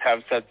must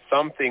have said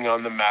something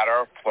on the matter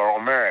of plural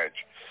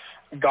marriage.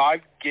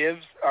 God gave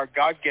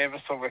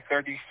us over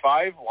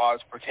 35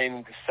 laws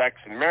pertaining to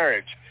sex and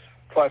marriage,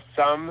 plus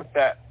some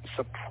that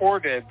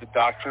supported the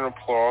doctrine of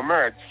plural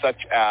marriage,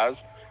 such as,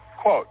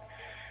 quote,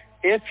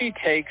 if he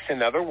takes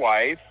another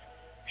wife,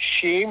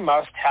 she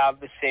must have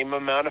the same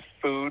amount of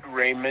food,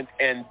 raiment,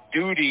 and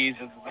duties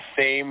as the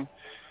same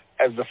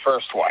as the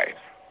first wife.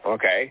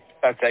 Okay,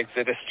 that's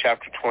Exodus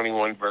chapter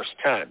 21, verse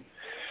 10.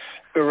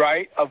 The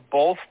right of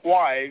both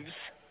wives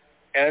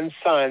and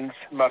sons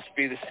must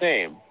be the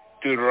same.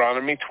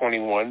 Deuteronomy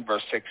 21,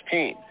 verse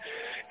 16.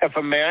 If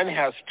a man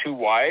has 2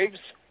 wives,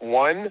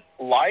 one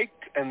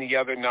liked and the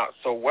other not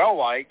so well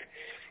liked,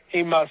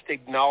 he must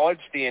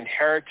acknowledge the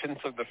inheritance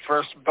of the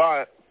first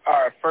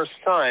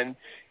son,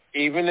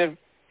 even if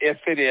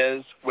it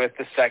is with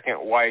the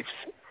second wife's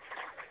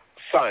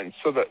son.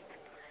 So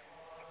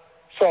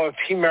if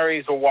he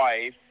marries a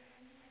wife,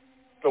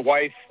 the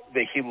wife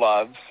that he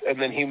loves,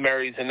 and then he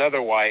marries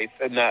another wife,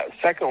 and that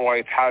second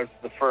wife has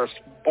the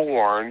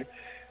firstborn,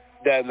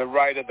 then the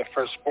right of the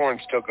firstborn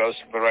still goes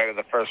to the right of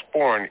the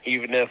firstborn,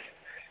 even if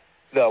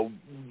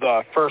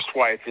the first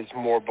wife is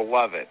more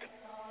beloved.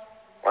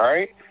 All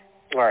right?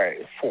 All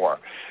right, 4.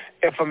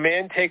 If a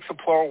man takes a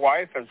plural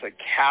wife as a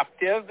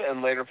captive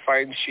and later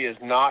finds she is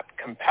not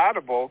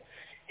compatible,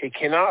 he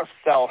cannot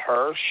sell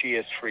her. She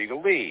is free to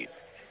leave.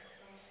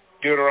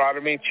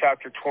 Deuteronomy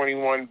chapter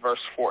 21,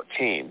 verse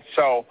 14.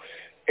 So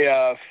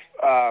if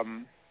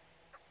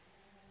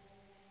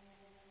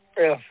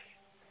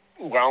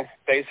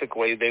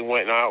basically they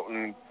went out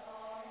and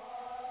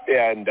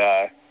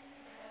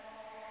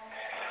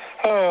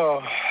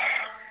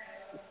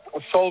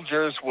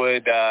soldiers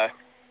would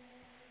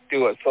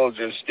do what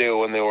soldiers do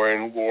when they were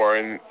in war,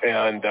 and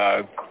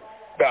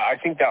I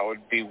think that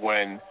would be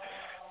when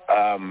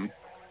a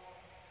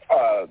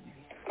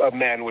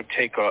man would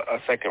take a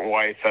second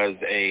wife as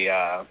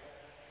a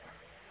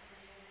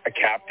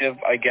captive,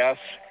 I guess.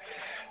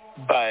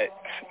 But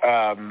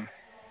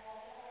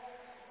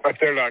if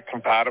they're not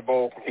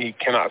compatible, he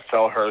cannot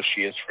sell her.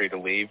 She is free to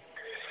leave.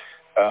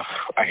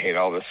 I hate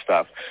all this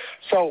stuff.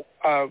 So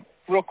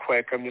real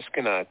quick, I'm just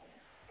going to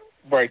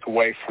break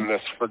away from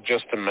this for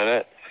just a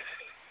minute.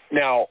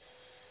 Now,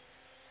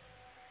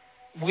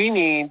 we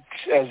need,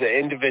 as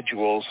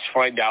individuals,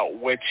 find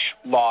out which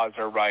laws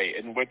are right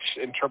and which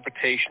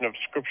interpretation of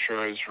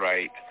Scripture is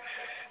right.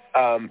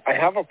 I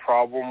have a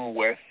problem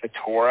with the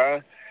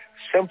Torah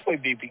simply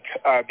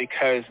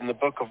because in the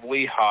book of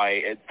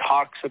Lehi, it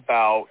talks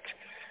about,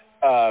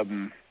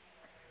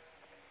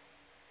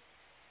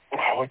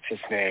 what's his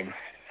name?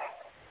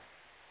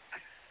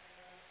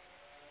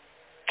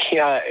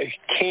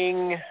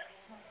 King,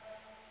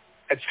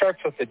 it starts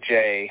with a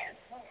J.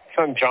 It's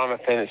not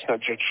Jonathan, it's not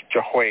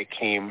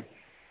Jehoiakim.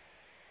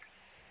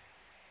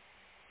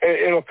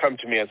 It'll come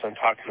to me as I'm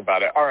talking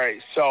about it. All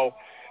right, so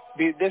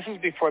this is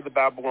before the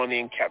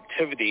Babylonian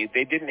captivity.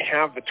 They didn't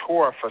have the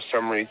Torah for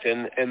some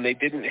reason, and they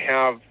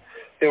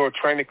were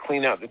trying to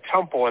clean out the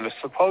temple, and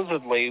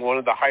supposedly one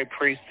of the high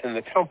priests in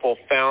the temple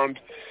found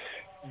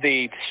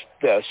the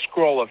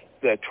scroll of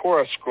the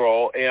Torah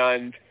scroll,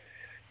 and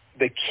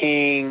the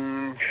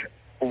king,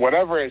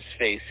 whatever his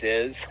face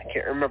is, I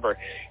can't remember,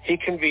 he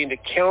convened a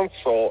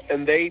council,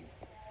 and they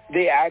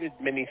added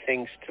many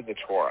things to the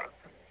Torah.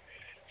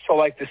 So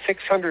like the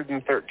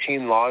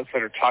 613 laws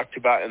that are talked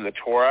about in the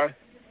Torah,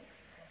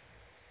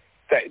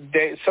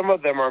 some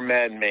of them are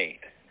man-made.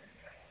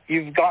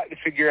 You've got to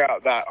figure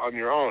out that on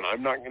your own.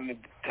 I'm not going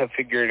to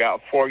figure it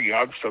out for you.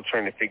 I'm still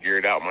trying to figure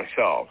it out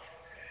myself.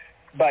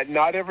 But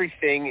not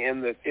everything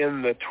in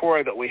the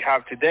Torah that we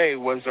have today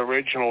was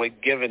originally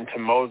given to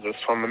Moses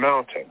from the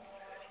mountain.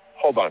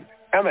 Hold on.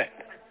 Emmett,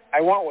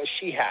 I want what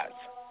she has.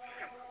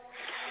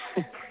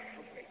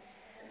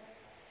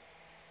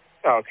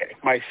 Okay.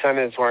 My son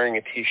is wearing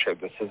a T-shirt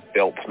that says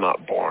built,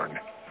 not born.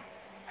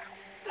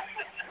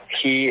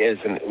 He is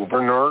an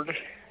Uber nerd.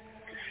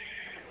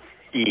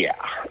 Yeah.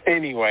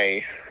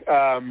 Anyway,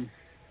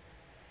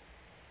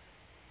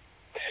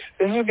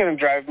 this is going to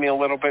drive me a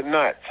little bit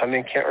nuts. I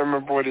can't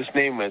remember what his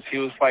name was. He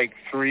was like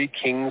 3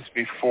 kings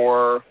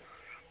before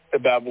the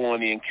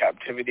Babylonian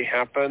captivity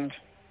happened.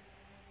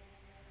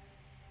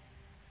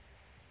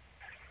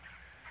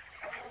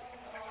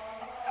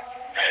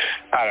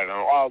 I don't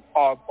know.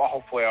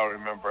 Hopefully I'll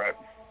remember it.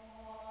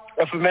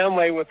 If a man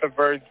lay with a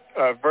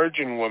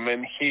virgin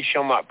woman, he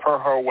shall not put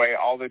her away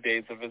all the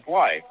days of his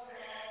life.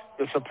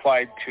 This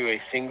applied to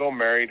a single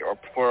married or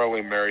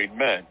plurally married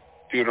men.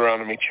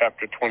 Deuteronomy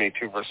chapter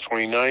 22, verse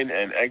 29,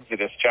 and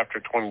Exodus chapter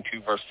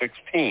 22, verse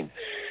 16.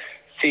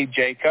 See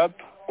Jacob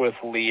with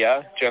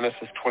Leah,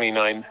 Genesis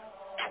 29,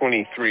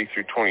 23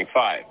 through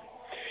 25.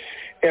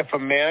 If a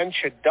man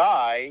should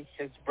die,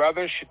 his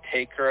brother should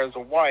take her as a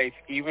wife,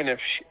 even if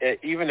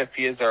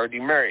he is already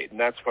married. And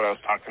that's what I was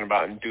talking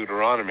about in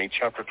Deuteronomy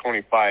chapter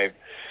 25,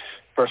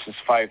 verses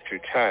 5 through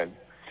 10.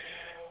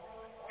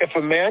 If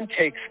a man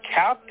takes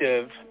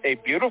captive a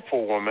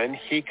beautiful woman,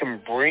 he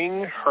can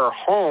bring her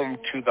home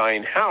to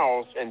thine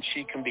house, and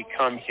she can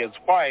become his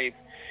wife,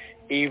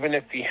 even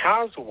if he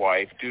has a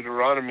wife.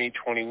 Deuteronomy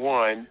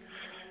 21,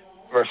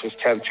 verses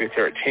 10 through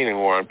 13, and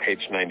we're on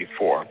page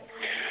 94.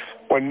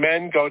 When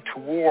men go to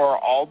war,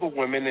 all the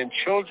women and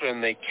children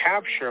they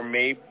capture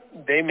may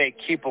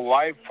keep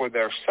alive for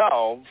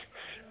themselves.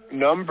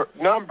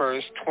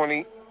 Numbers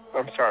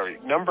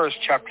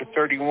chapter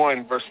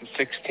 31, verses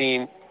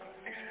 16,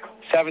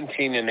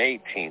 17, and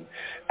 18.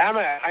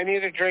 Emma, I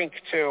need a drink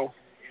too.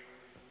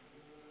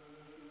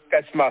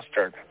 That's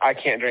mustard. I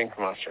can't drink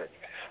mustard.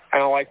 I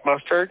don't like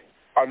mustard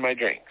on my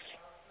drinks.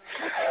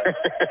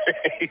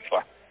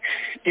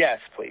 Yes,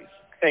 please.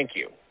 Thank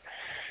you.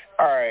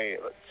 All right,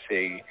 let's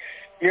see.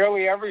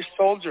 Nearly every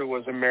soldier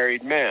was a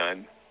married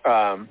man.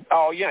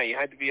 You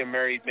had to be a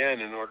married man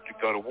in order to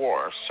go to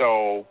war.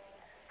 So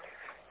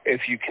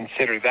if you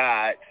consider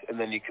that, and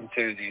then you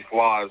consider these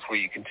laws where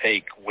you can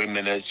take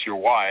women as your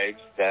wives,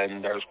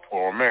 then there's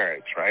plural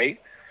marriage, right?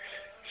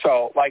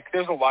 So,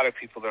 there's a lot of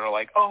people that are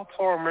like, oh,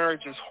 plural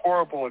marriage is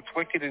horrible, it's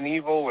wicked and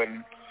evil,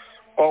 and,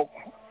 well,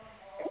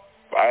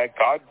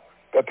 God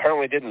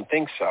apparently didn't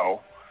think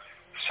so.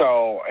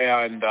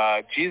 And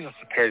Jesus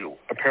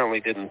apparently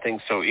didn't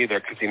think so either,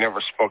 because he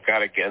never spoke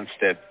out against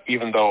it,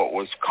 even though it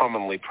was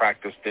commonly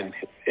practiced in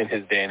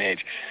his day and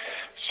age.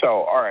 So,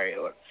 all right,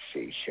 let's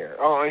see here.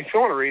 Oh, if you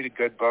want to read a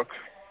good book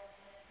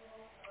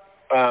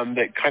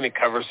that kind of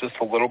covers this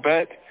a little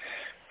bit,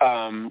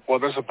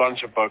 there's a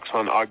bunch of books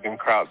on Ogden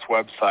Kraut's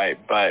website,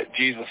 but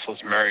Jesus Was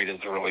Married is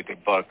a really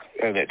good book,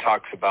 and it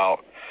talks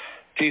about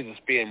Jesus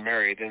being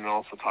married, and it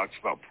also talks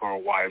about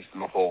plural wives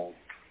and the whole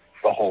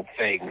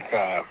thing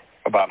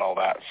about all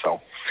that. So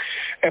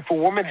if a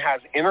woman has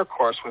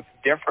intercourse with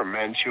different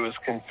men, she was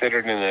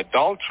considered an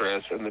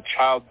adulteress, and the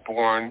child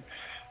born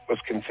was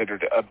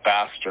considered a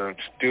bastard.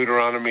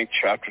 Deuteronomy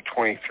chapter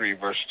 23,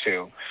 verse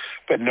 2.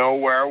 But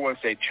nowhere was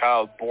a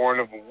child born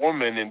of a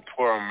woman in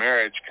plural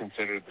marriage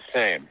considered the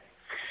same.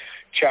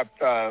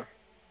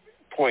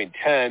 Point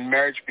 10,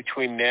 marriage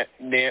between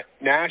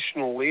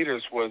national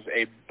leaders was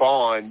a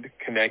bond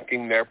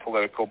connecting their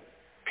political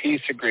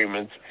peace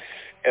agreements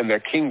and their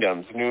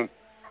kingdoms.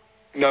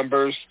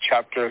 Numbers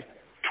chapter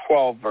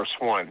 12, verse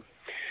 1.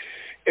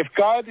 If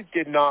God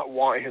did not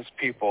want his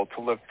people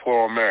to live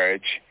plural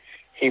marriage,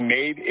 he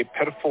made a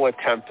pitiful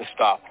attempt to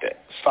stop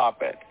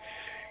it.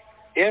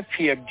 If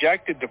he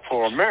objected to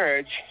plural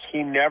marriage,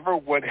 he never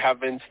would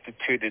have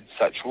instituted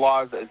such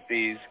laws as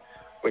these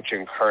which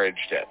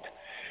encouraged it.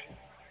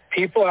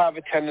 People have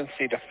a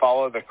tendency to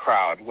follow the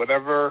crowd.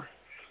 Whatever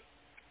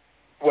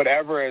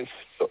whatever is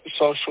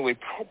socially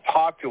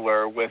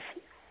popular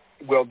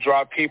will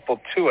draw people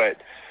to it.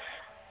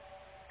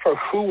 For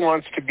who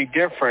wants to be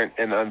different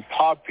and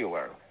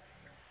unpopular?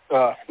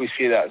 We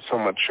see that so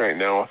much right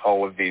now with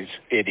all of these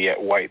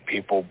idiot white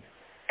people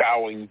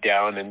bowing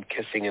down and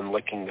kissing and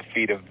licking the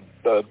feet of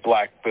the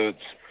black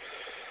boots,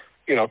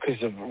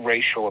 because of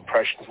racial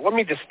oppressions.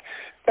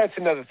 That's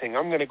another thing.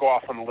 I'm going to go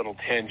off on a little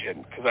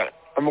tangent because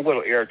I'm a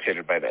little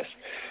irritated by this.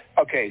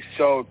 Okay,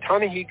 so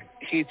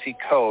Ta-Nehisi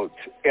Coates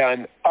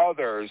and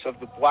others of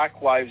the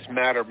Black Lives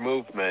Matter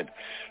movement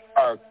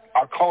are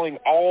calling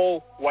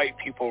all white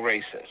people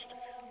racist.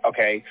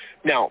 Okay,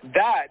 now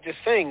just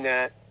saying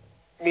that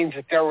means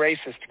that they're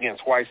racist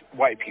against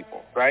white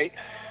people, right?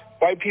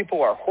 White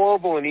people are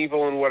horrible and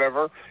evil and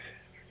whatever.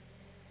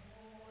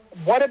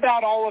 What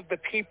about all of the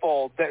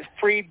people that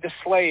freed the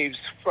slaves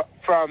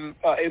from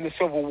in the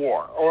Civil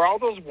War? Are all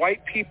those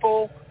white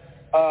people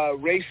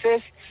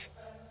racists?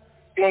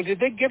 Did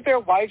they give their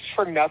lives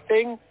for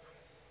nothing?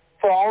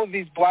 For all of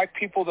these black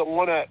people that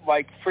want to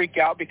freak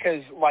out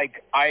because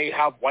I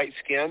have white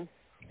skin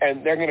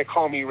and they're going to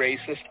call me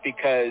racist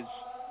because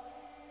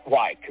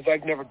why? Because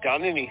I've never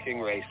done anything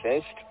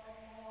racist.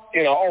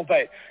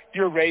 But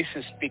you're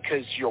racist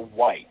because you're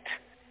white.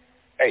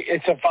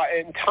 And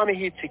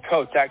Ta-Nehisi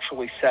Coates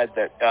actually said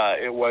that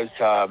it was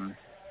a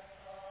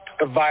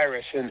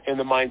virus in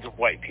the minds of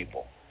white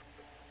people.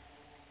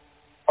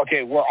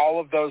 Okay, were all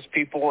of those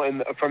people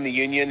from the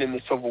Union in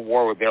the Civil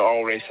War, they're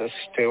all racist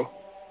too?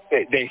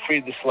 They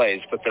freed the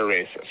slaves, but they're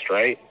racist,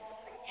 right?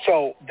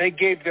 So they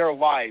gave their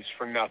lives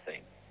for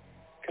nothing.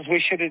 Because we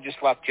should have just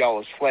left y'all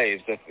as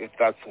slaves if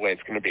that's the way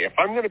it's going to be. If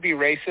I'm going to be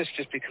racist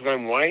just because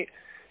I'm white,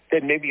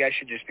 then maybe I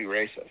should just be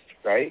racist,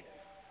 right?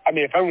 I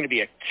mean, if I'm going to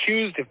be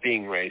accused of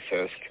being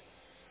racist,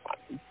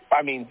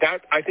 I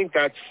think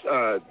that's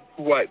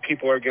what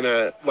people are going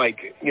to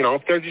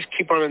if they're just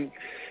keep on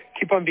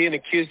being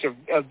accused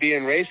of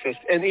being racist.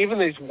 And even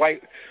these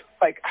white,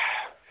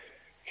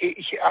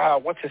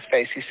 what's his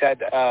face? He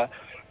said,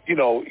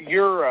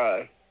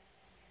 you're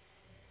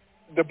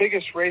the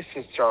biggest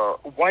racists are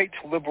white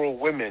liberal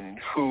women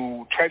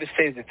who try to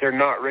say that they're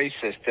not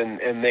racist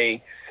and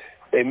they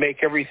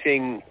make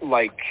everything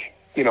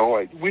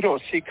we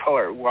don't see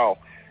color. Well,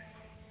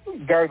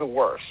 they're the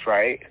worst,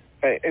 right?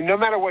 And no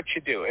matter what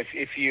you do,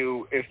 if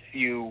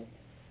you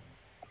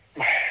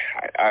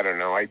I don't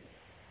know,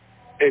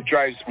 it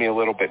drives me a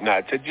little bit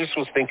nuts. I just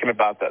was thinking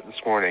about that this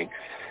morning.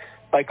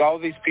 All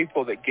these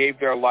people that gave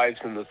their lives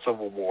in the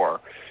Civil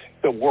War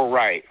that were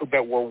white,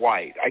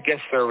 I guess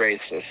they're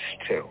racist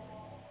too,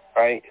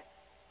 right?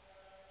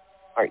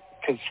 Right,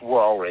 because we're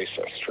all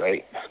racist,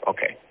 right?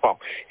 Okay, well,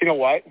 you know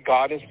what?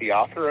 God is the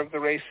author of the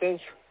races.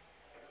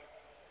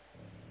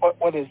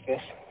 What is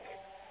this?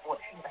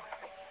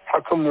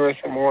 How come there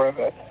isn't more of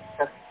it?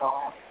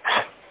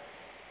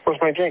 Where's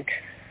my drink?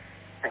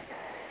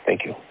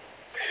 Thank you.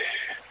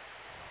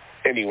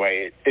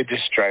 Anyway, it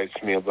just drives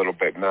me a little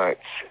bit nuts.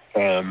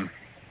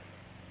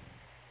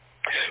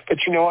 But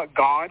you know what?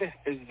 God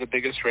is the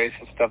biggest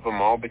racist of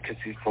them all because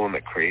he's the one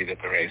that created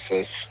the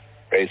races,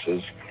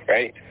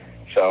 right?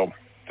 So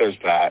there's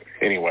that.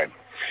 Anyway.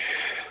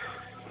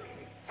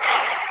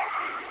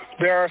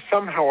 There are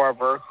some,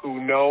 however,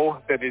 who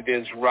know that it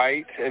is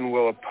right and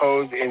will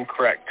oppose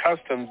incorrect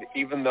customs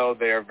even though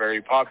they are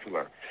very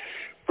popular.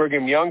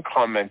 Brigham Young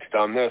commented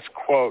on this,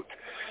 quote,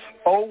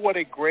 "Oh, what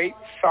a great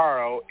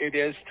sorrow it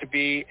is to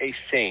be a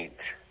saint."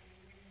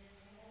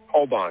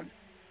 Hold on.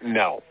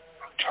 No.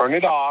 Turn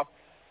it off.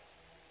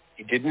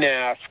 You didn't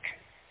ask.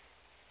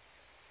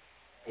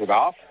 Turn it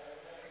off.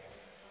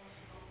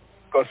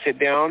 Go sit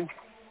down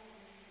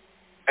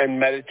and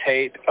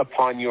meditate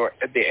upon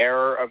the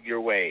error of your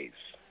ways.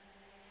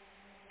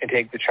 And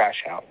take the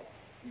trash out.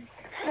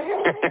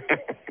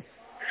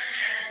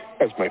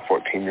 That's my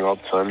 14-year-old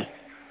son.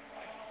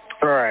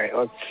 All right,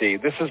 let's see.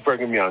 This is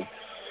Brigham Young.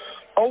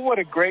 Oh, what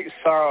a great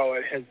sorrow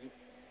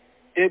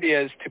it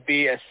is to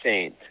be a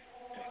saint.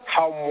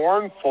 How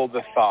mournful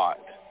the thought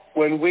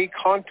when we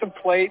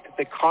contemplate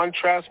the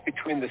contrast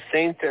between the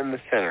saint and the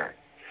sinner.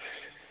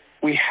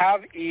 We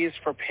have ease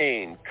for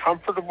pain,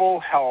 comfortable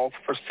health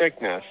for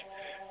sickness,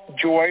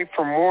 joy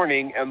for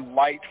mourning, and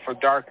light for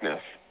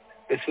darkness.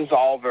 This is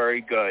all very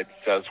good,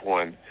 says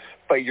one,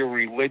 but your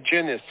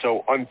religion is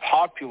so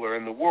unpopular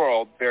in the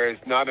world, there is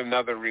not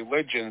another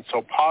religion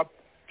so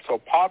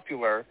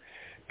popular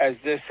as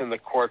this in the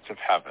courts of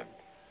heaven.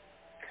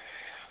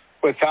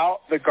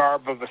 Without the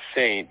garb of a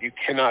saint, you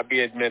cannot be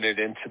admitted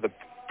into the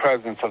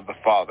presence of the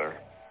Father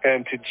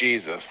and to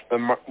Jesus,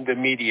 the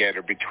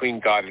mediator between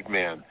God and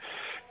man.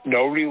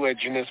 No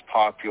religion is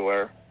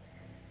popular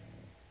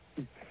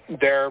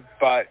there,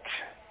 but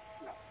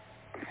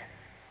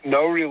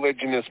no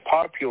religion is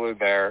popular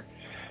there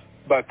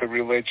but the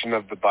religion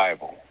of the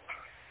Bible.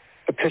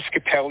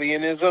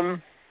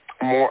 Episcopalianism,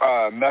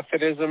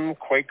 Methodism,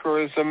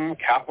 Quakerism,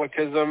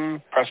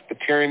 Catholicism,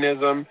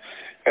 Presbyterianism,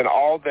 and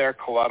all their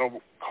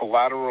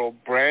collateral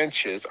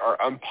branches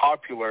are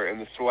unpopular in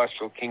the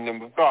celestial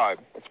kingdom of God.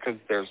 It's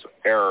because there's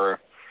error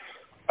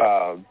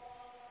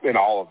in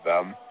all of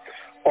them.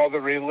 while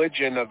the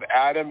religion of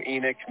Adam,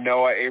 Enoch,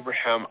 Noah,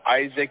 Abraham,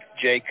 Isaac,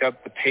 Jacob,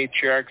 the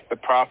patriarchs, the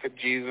prophet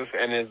Jesus,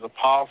 and his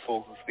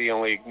apostles is the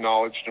only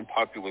acknowledged and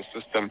popular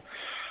system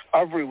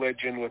of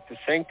religion with the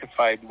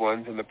sanctified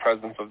ones in the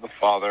presence of the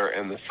Father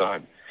and the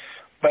Son.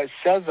 But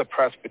says a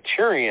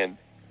Presbyterian,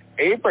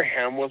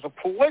 Abraham was a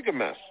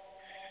polygamist.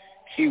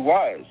 He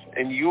was,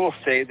 and you will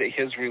say that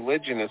his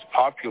religion is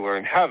popular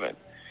in heaven.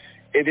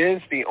 It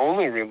is the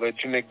only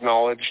religion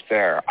acknowledged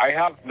there. I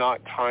have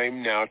not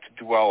time now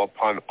to dwell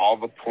upon all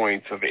the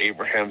points of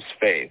Abraham's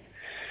faith,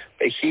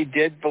 but he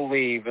did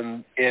believe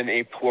in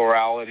a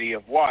plurality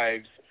of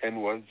wives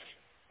and was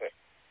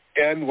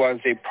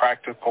a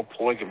practical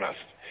polygamist.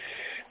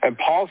 And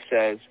Paul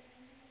says,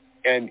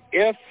 and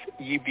if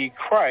ye be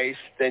Christ,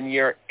 then ye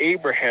are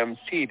Abraham's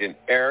seed and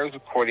heirs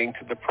according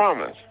to the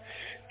promise.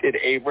 Did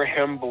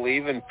Abraham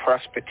believe in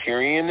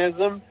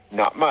Presbyterianism?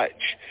 Not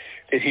much.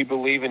 Did he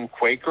believe in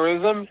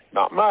Quakerism?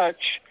 Not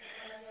much.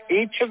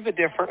 Each of the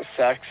different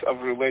sects of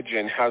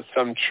religion has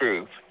some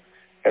truth,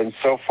 and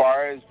so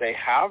far as they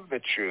have the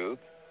truth,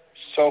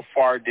 so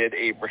far did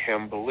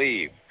Abraham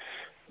believe.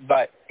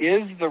 But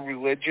is the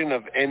religion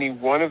of any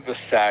one of the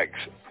sects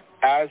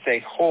as a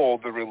whole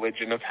the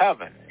religion of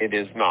heaven? It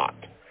is not.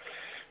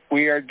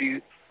 We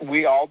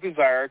all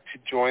desire to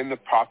join the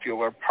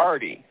popular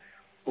party.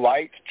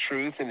 Light,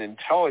 truth, and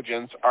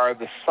intelligence are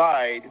the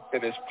side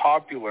that is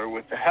popular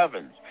with the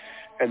heavens,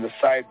 and the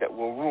side that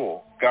will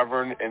rule,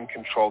 govern, and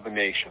control the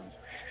nations.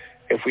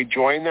 If we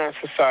join that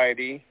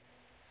society,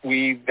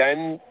 we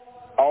then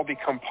all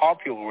become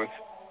popular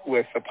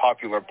with the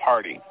popular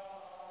party.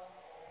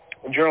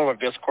 Journal of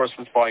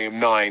Discourses, Volume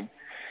 9,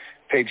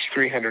 page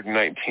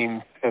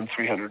 319 and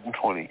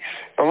 320.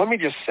 Now let me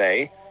just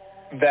say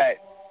that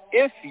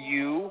if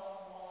you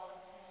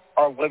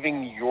are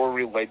living your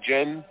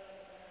religion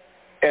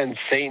and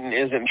Satan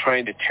isn't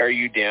trying to tear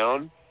you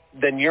down,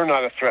 then you're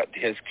not a threat to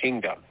his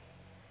kingdom.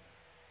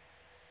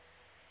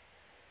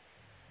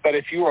 But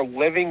if you are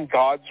living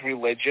God's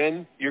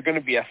religion, you're going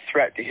to be a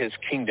threat to his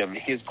kingdom.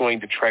 He's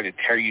going to try to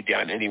tear you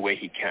down any way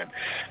he can.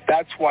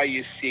 That's why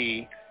you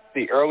see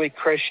the early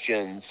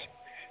Christians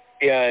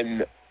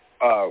in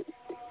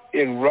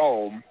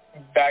Rome,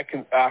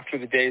 after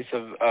the days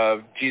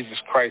of Jesus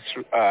Christ's,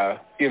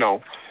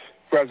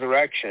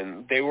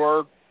 resurrection. They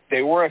were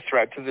a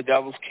threat to the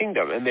devil's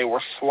kingdom, and they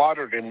were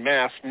slaughtered in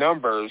mass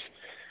numbers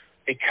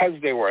because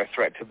they were a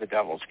threat to the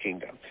devil's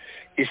kingdom.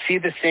 You see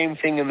the same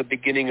thing in the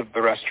beginning of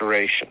the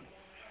Restoration,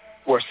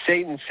 where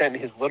Satan sent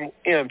his little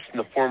imps in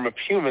the form of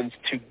humans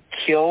to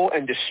kill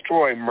and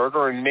destroy,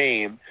 murder and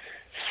maim,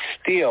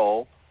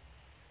 steal,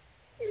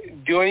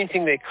 do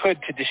anything they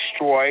could to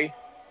destroy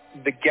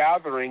the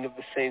gathering of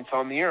the saints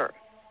on the earth,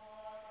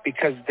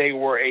 because they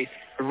were a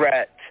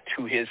threat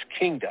to his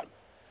kingdom.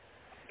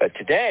 But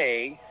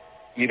today,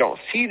 you don't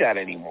see that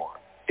anymore,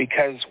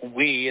 because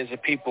we as a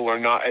people are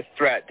not a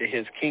threat to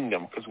his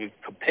kingdom, because we've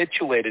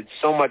capitulated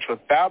so much with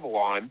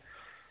Babylon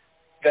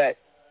that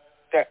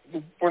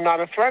we're not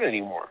a threat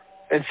anymore.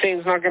 And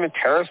Satan's not going to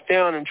tear us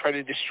down and try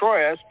to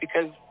destroy us,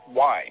 because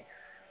why?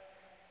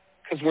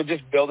 Because we're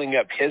just building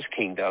up his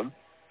kingdom,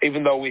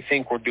 even though we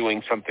think we're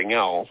doing something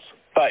else.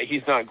 But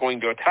he's not going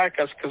to attack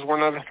us because we're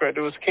not a threat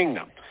to his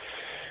kingdom.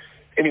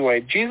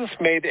 Anyway, Jesus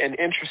made an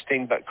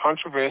interesting but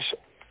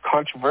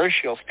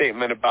controversial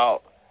statement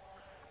about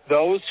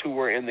those who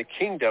were in the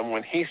kingdom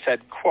when he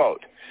said,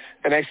 quote,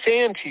 "And I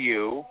say unto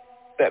you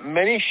that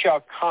many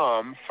shall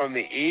come from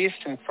the east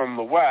and from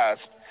the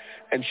west,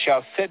 and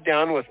shall sit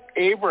down with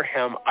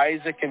Abraham,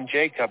 Isaac, and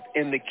Jacob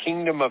in the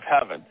kingdom of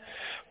heaven.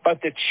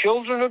 But the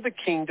children of the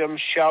kingdom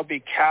shall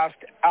be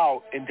cast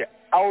out into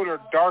outer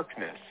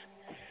darkness.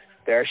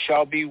 There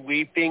shall be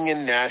weeping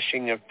and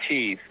gnashing of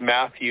teeth."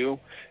 Matthew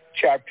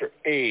chapter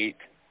 8,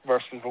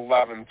 verses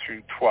 11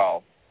 through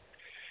 12.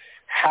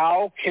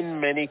 How can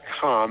many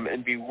come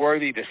and be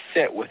worthy to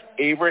sit with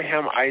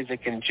Abraham,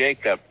 Isaac, and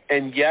Jacob,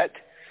 and yet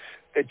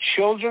the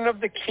children of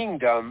the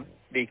kingdom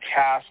be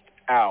cast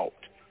out?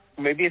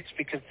 Maybe it's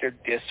because they're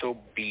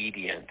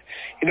disobedient.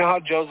 You know how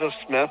Joseph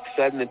Smith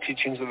said in the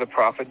teachings of the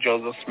prophet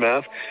Joseph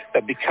Smith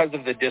that because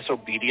of the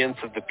disobedience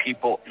of the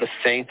people, the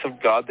saints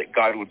of God, that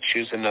God would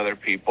choose another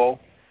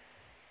people?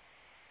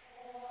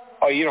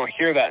 Oh, you don't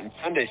hear that in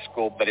Sunday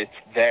school, but it's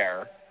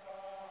there.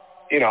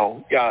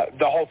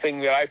 The whole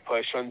thing that I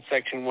push on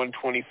section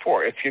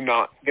 124, if you're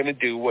not going to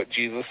do what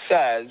Jesus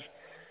says,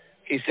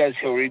 he says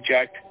he'll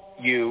reject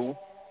you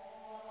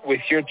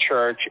with your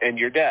church and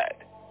you're dead.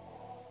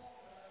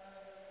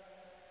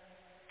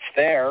 It's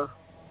there.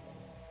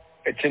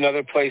 It's in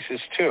other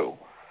places too.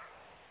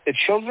 The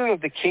children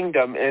of the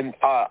kingdom in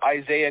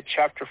Isaiah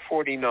chapter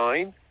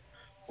 49,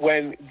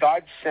 when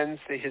God sends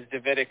his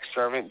Davidic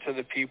servant to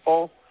the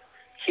people,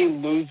 he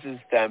loses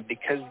them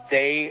because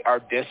they are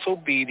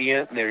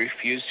disobedient and they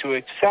refuse to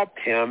accept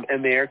him,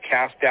 and they are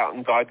cast out,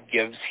 and God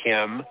gives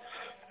him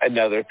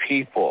another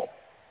people.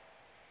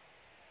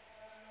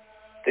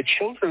 The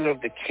children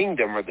of the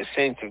kingdom are the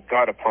saints of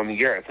God upon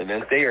the earth, and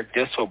as they are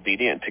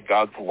disobedient to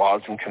God's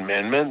laws and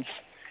commandments,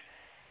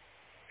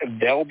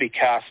 they'll be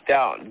cast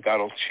out, and God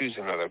will choose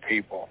another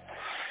people.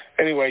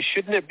 Anyway,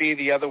 shouldn't it be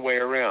the other way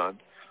around?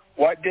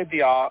 What did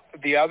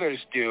the others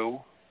do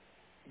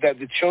that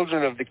the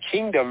children of the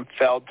kingdom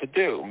failed to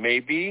do?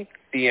 Maybe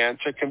the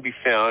answer can be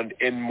found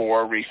in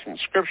more recent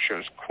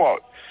scriptures.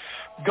 Quote,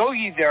 "Go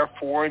ye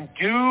therefore and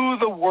do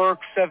the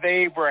works of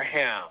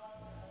Abraham.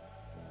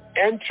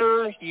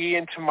 Enter ye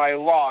into my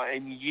law,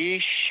 and ye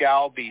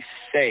shall be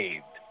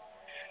saved.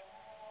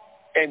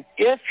 And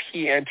if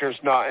he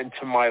enters not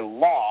into my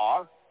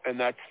law," and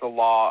that's the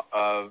law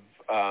of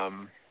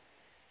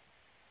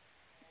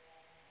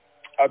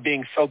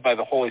being filled by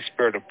the Holy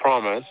Spirit of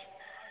promise,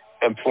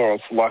 and plural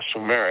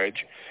celestial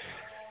marriage.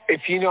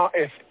 If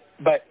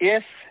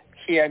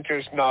he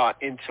enters not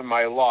into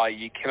my law,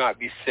 you cannot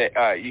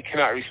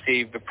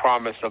receive the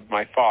promise of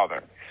my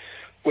Father,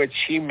 which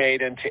he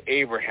made unto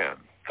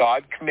Abraham.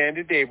 God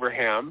commanded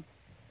Abraham,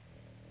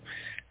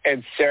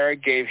 and Sarah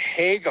gave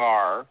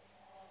Hagar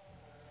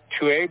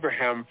to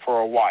Abraham for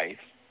a wife.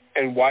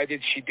 And why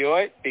did she do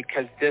it?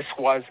 Because this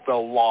was the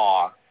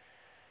law.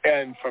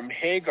 And from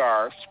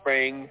Hagar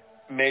sprang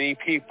many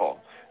people.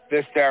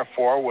 This,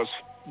 therefore, was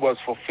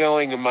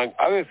fulfilling, among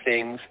other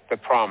things, the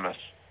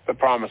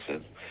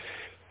promises.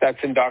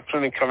 That's in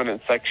Doctrine and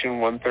Covenants, section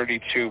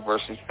 132,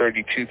 verses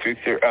 32 through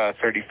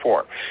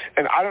 34.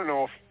 And I don't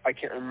know I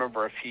can't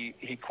remember if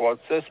he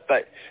quotes this,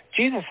 but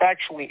Jesus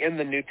actually in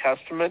the New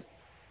Testament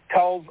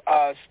tells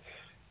us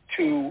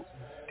to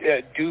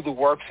do the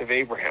works of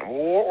Abraham.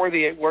 What were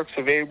the works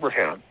of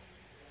Abraham?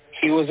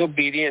 He was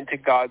obedient to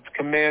God's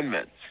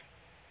commandments,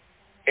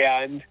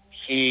 and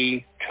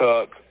he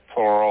took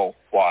plural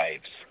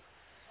wives.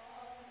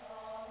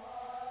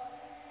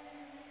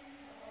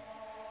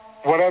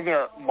 What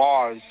other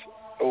laws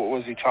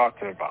was he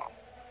talking about?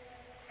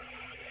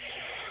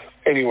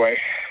 Anyway,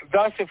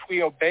 thus if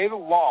we obey the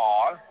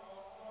law,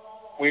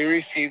 we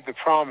receive the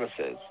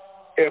promises.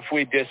 If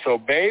we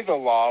disobey the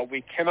law,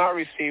 we cannot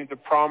receive the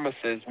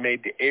promises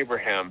made to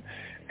Abraham,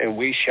 and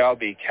we shall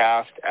be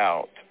cast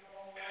out.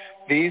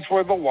 These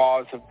were the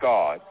laws of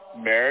God.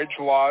 Marriage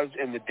laws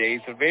in the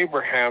days of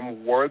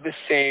Abraham were the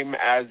same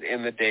as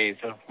in the days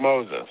of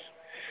Moses.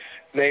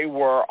 They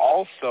were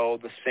also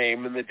the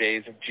same in the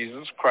days of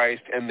Jesus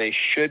Christ, and they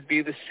should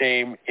be the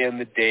same in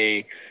the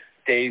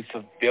days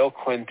of Bill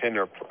Clinton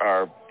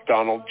or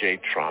Donald J.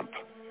 Trump,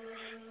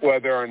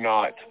 whether or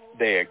not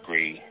they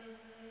agree.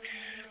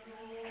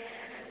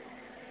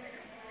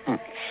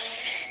 Let's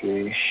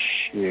see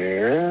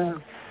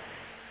here.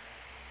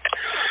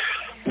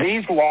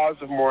 These laws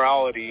of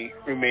morality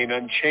remain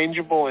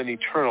unchangeable and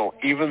eternal,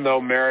 even though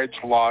marriage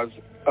laws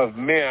of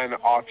men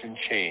often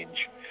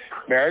change.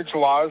 Marriage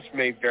laws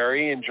may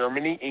vary in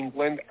Germany,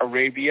 England,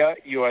 Arabia,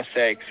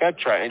 USA,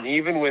 etc., and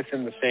even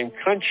within the same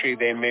country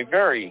they may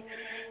vary,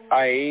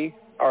 i.e.,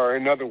 or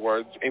in other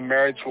words, a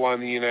marriage law in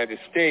the United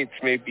States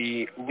may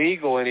be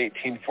legal in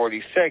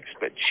 1846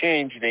 but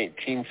change in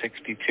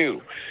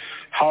 1862.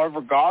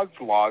 However, God's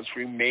laws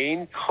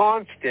remain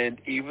constant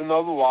even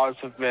though the laws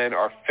of men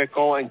are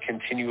fickle and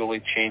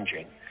continually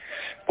changing.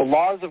 The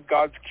laws of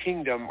God's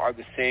kingdom are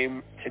the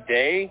same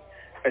today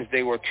as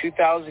they were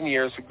 2,000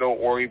 years ago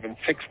or even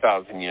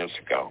 6,000 years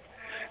ago.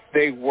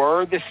 They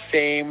were the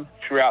same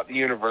throughout the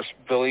universe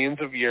billions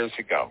of years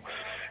ago,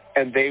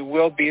 and they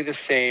will be the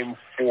same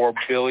for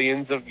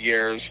billions of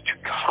years to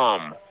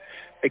come.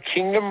 The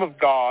kingdom of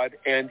God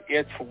and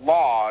its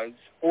laws,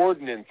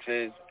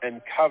 ordinances,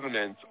 and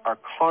covenants are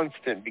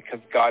constant because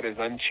God is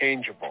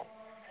unchangeable.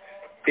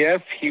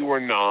 If he were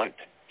not,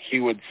 he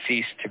would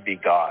cease to be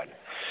God.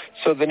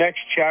 So the next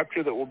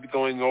chapter that we'll be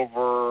going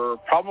over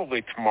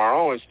probably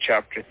tomorrow is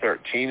chapter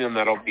 13, and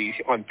that'll be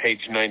on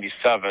page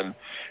 97.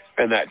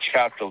 And that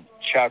chapter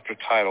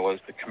title is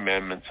The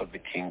Commandments of the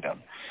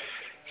Kingdom.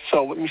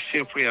 So let me see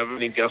if we have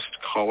any guest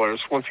callers.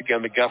 Once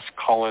again, the guest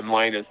call-in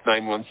line is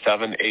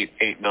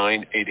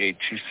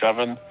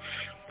 917-889-8827.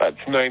 That's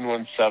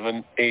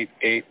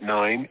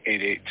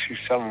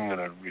 917-889-8827. I'm going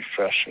to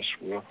refresh this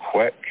real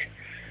quick.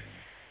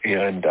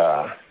 And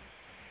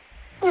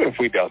if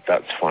we don't,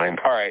 that's fine.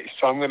 All right,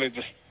 so I'm going to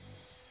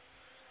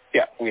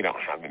we don't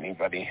have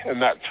anybody,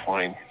 and that's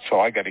fine. So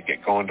I got to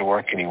get going to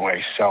work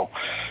anyway. So,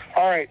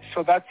 all right,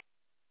 so that's...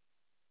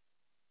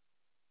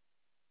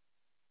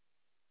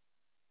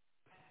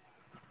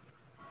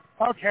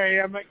 Okay,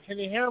 can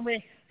you hear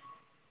me?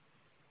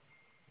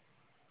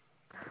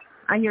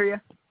 I hear you.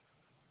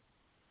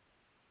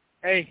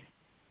 Hey,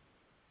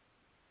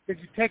 did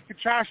you take the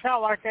trash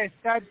out like I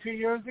said 2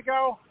 years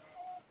ago?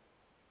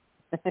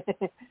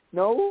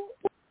 No.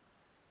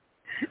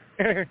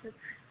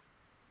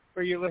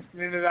 Were you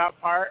listening to that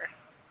part?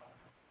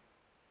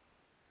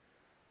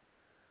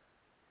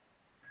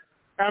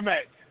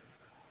 Emmett.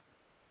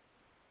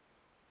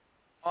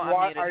 Oh,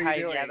 what unmuted. are you Hi,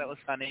 doing? Yeah, that was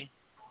funny.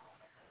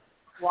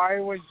 Why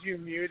was you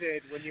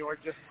muted when you were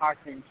just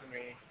talking to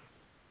me?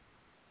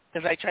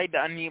 Because I tried to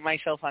unmute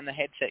myself on the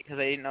headset because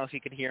I didn't know if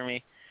you could hear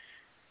me.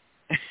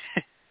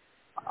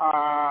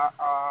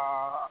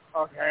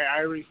 Okay,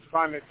 I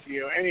responded to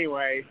you.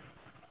 Anyway,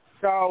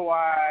 so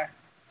I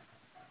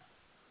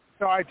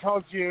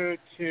told you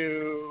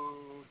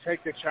to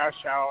take the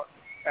trash out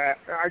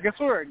I guess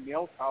we were at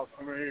Neil's house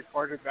when we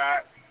recorded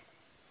that.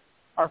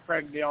 Our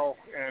friend Neil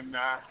in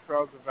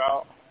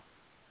Roosevelt.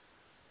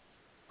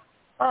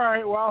 All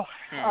right, well,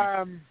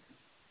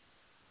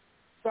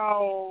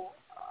 so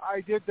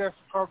I did this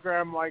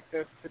program like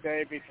this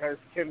today because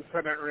Kim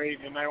couldn't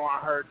read, and I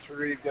want her to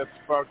read this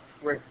book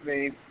with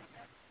me.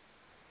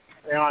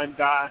 And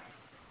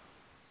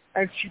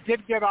she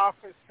did get off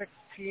at 6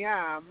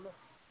 p.m.,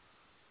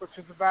 which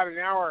was about an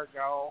hour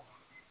ago,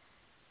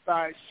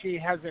 but she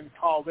hasn't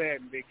called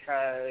in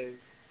because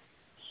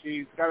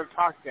she's got to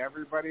talk to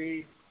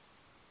everybody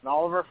and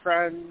all of her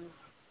friends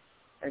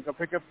and go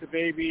pick up the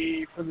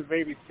baby from the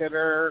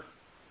babysitter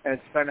and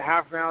spend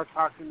half an hour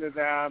talking to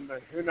them,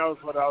 and who knows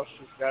what else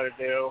she's got to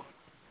do.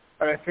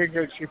 But I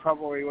figured she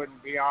probably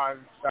wouldn't be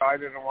on, so I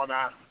didn't want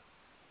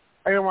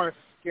to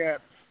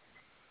skip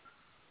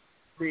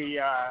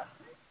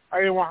I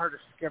didn't want her to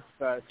skip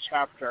the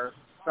chapter,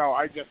 so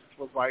I just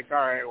was like, all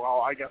right, well,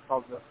 I guess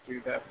I'll just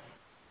do this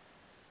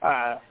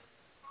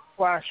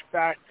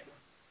Flashback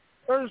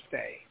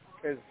Thursday,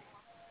 because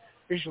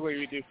usually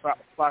we do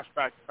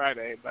Flashback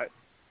Friday, but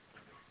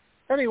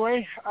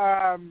anyway.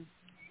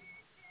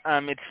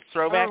 It's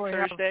Throwback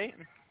Thursday.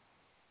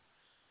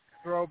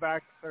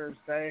 Throwback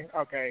Thursday.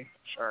 Okay,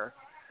 sure.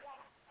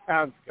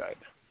 Sounds good.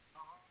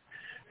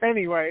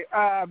 Anyway,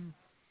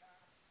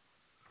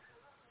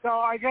 so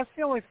I guess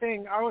the only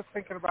thing I was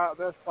thinking about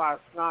this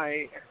last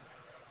night,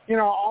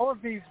 all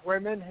of these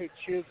women who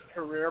choose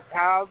career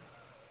paths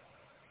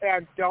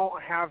and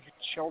don't have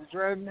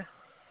children,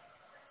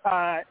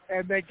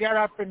 and they get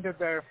up into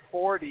their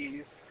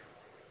 40s,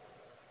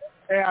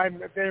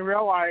 and they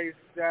realize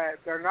that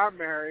they're not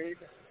married,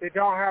 they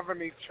don't have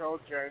any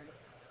children,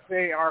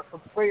 they are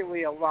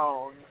completely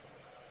alone,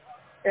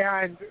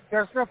 and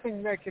there's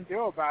nothing they can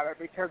do about it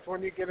because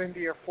when you get into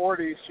your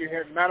 40s, you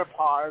hit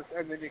menopause,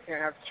 and then you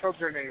can't have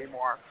children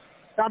anymore.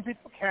 Some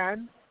people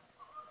can.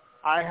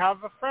 I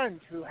have a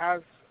friend who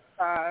has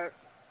a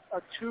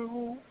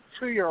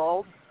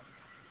two-year-old.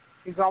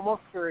 He's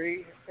almost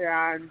 3,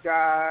 and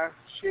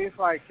she's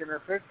like in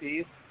her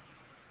 50s.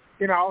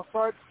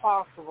 So it's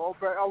possible,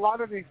 but a lot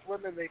of these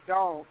women, they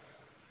can't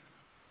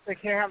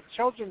have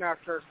children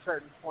after a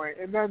certain point.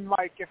 And then,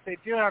 like, if they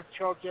do have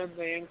children,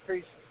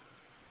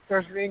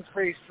 there's an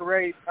increased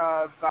rate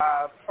of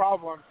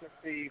problems with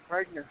the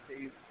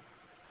pregnancies,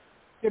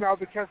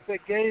 because they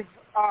gave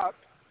up,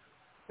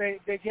 they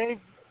gave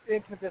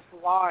into this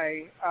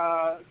lie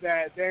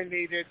that they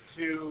needed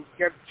to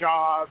get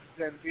jobs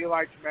and be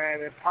like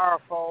men and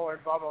powerful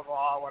and blah, blah,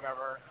 blah,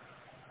 whatever.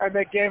 And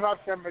they gave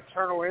up their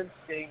maternal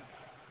instincts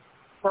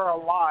for a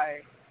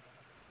lie.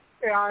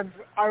 And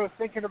I was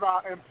thinking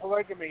about in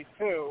polygamy,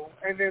 too,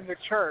 and in the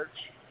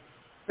church,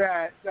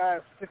 that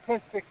the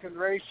statistics and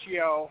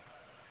ratio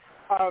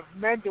of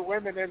men to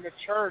women in the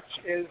church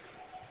is,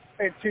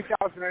 in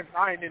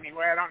 2009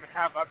 anyway, I don't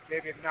have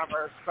updated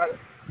numbers, but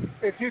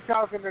in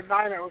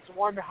 2009 it was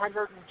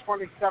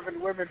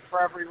 127 women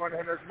for every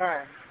 100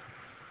 men.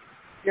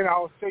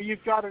 So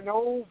you've got an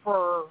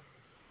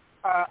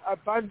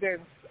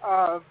abundance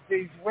of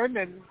these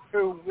women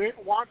who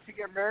want to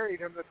get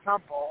married in the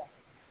temple.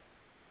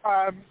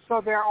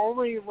 So they're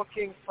only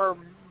looking for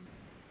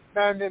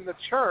men in the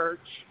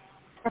church,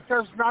 but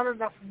there's not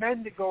enough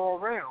men to go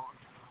around.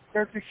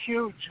 There's a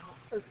huge,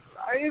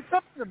 it's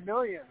up to the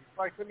millions.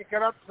 Like when you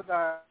get up to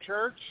the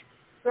church,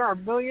 there are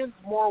millions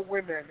more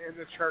women in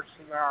the church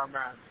than there are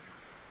men.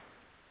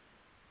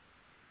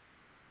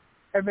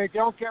 And they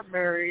don't get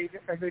married,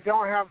 and they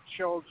don't have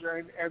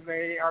children, and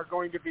they are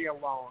going to be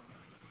alone.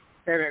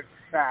 And it's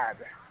sad.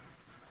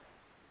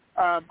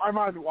 I'm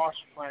on the wash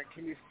plant.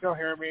 Can you still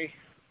hear me?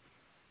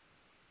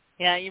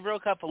 Yeah, you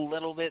broke up a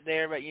little bit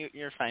there, but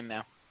you're fine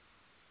now.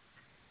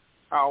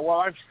 Oh, well,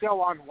 I'm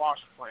still on wash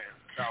plant,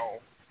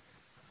 so.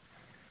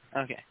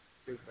 Okay.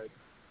 Stupid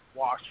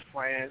wash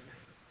plant.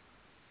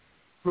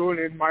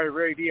 Ruining my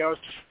radio.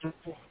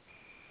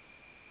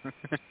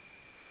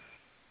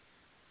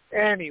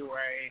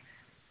 Anyway.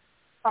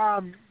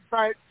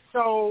 But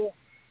so,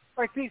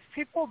 like these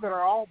people that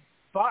are all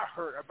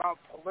butthurt about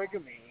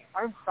polygamy,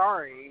 I'm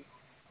sorry.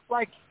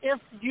 Like, if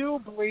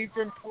you believed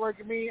in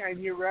polygamy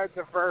and you read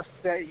the verse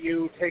that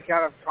you take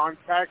out of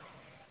context,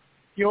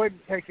 you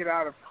wouldn't take it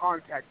out of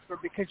context.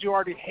 But because you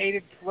already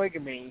hated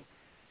polygamy,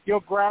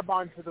 you'll grab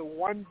onto the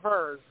one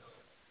verse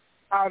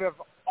out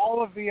of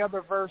all of the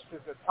other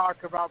verses that talk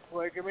about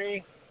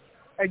polygamy,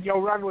 and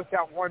you'll run with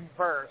that one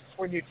verse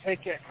when you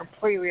take it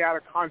completely out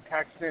of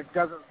context and it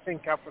doesn't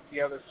sync up with the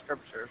other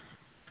scriptures.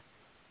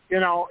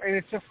 And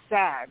it's just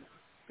sad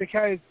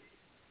because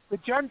the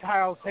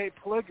Gentiles hate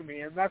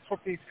polygamy, and that's what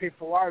these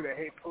people are. They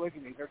hate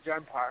polygamy. They're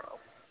Gentiles.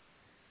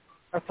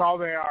 That's all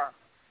they are.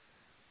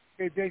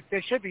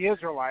 They should be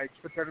Israelites,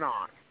 but they're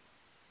not.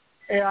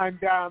 And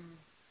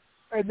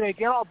they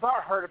get all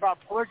butthurt about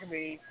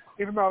polygamy,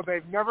 even though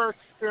they've never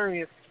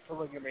experienced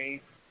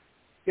polygamy.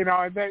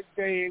 And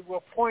they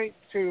will point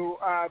to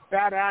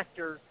bad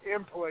actors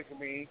in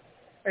polygamy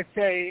and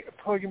say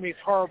polygamy is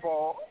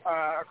horrible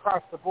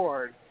across the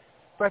board.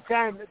 But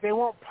then they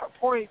won't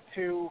point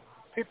to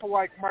people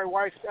like my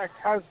wife's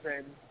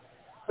ex-husband,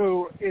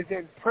 who is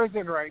in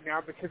prison right now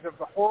because of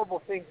the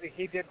horrible things that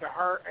he did to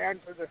her and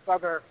to this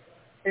other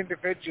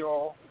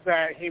individual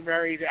that he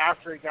married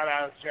after he got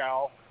out of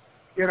jail.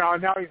 You know,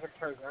 and now he's in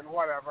prison,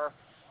 whatever.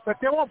 But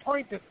they won't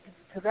point to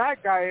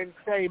that guy and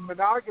say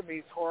monogamy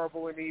is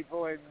horrible and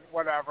evil and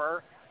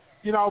whatever.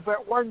 You know,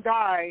 but one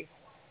guy,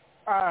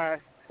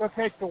 they'll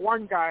take the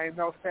one guy and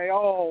they'll say,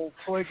 oh,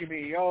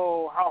 polygamy,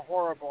 oh, how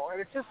horrible. And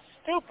it's just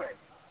stupid.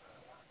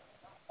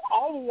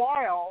 All the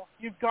while,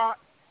 you've got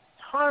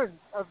tons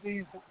of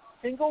these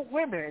single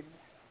women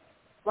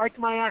like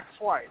my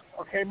ex-wife.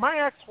 Okay, my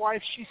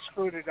ex-wife, she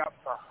screwed it up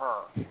for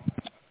her.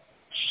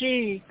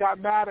 She got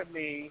mad at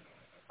me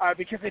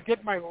because I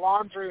did my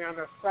laundry on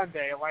a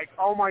Sunday. Like,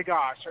 oh my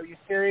gosh, are you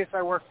serious?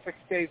 I work 6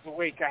 days a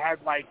week. I had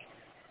like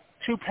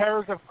 2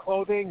 pairs of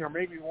clothing or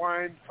maybe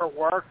one for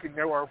work, and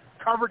they were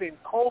covered in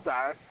coal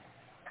dust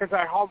because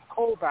I hauled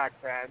coal back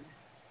then,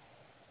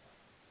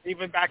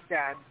 even back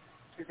then,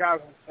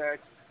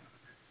 2006.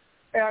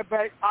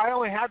 But I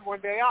only had one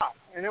day off,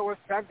 and it was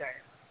Sunday.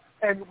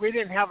 And we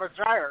didn't have a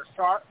dryer,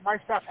 so my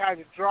stuff had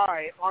to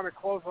dry on a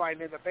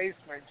clothesline in the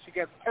basement. She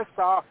gets pissed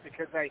off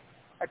because I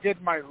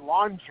did my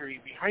laundry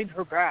behind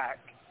her back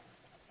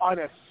on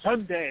a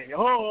Sunday.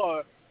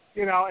 Oh,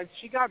 you know, and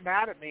she got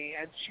mad at me,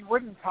 and she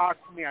wouldn't talk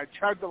to me. I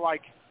tried to,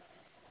 like,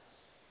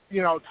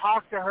 you know,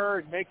 talk to her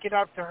and make it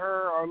up to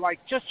her, or, like,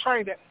 just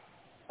trying to,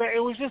 but it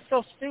was just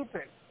so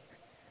stupid,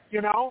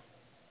 you know?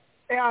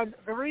 And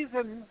the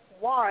reason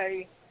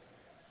why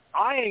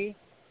I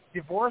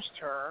divorced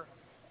her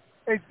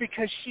is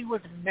because she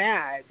was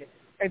mad,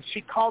 and she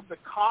called the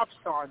cops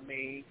on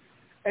me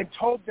and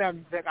told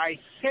them that I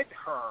hit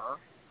her.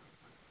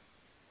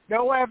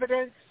 No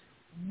evidence,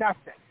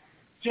 nothing.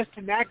 Just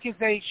an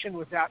accusation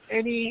without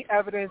any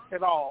evidence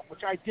at all,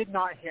 which I did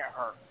not hit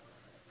her,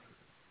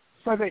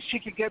 so that she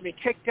could get me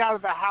kicked out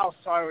of the house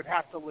so I would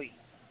have to leave.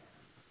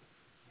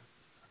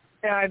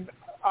 And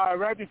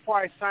right before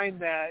I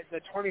signed the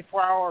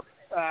 24-hour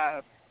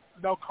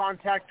no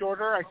contact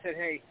order, I said,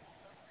 hey,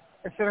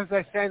 as soon as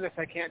I say this,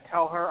 I can't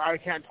tell her, I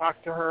can't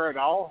talk to her at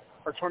all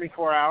for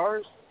 24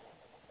 hours.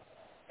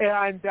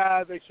 And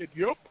they said,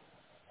 yep.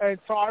 And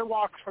so I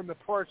walked from the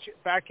porch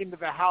back into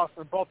the house,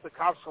 and both the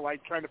cops were,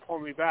 like, trying to pull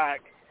me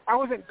back. I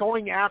wasn't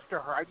going after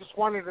her. I just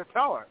wanted to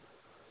tell her.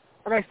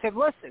 And I said,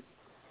 listen,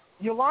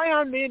 you lie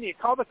on me and you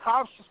call the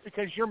cops just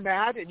because you're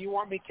mad and you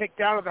want me kicked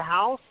out of the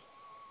house,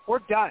 we're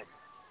done.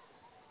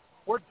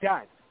 We're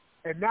done.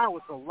 And that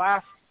was the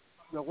last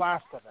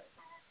of it.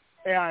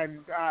 And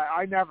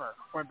I never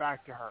went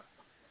back to her.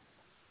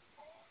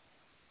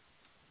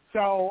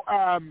 So,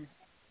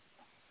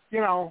 you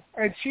know,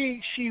 and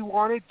she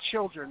wanted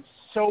children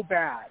so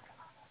bad.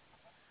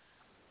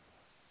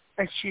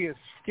 And she is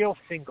still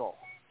single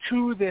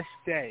to this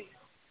day.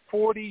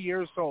 40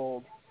 years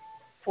old.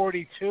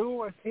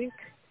 42, I think.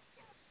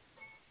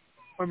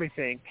 Let me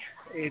think.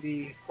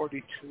 80,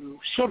 42.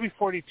 She'll be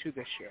 42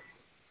 this year.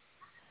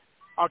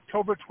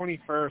 October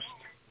 21st,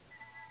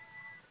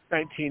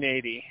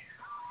 1980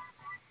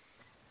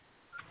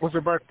 was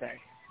her birthday.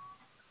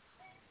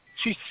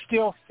 She's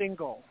still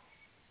single.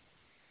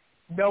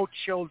 No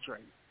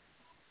children.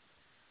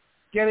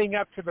 Getting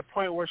up to the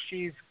point where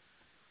she's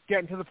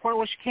getting to the point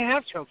where she can't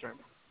have children.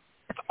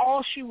 That's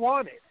all she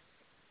wanted.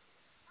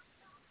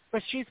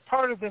 But she's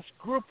part of this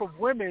group of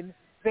women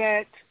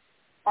that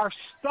are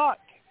stuck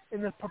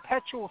in the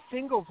perpetual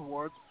singles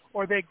wards,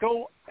 or they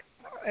go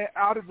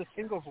out of the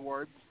singles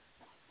wards,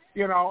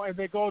 you know, and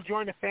they go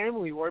join a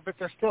family ward, but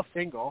they're still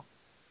single.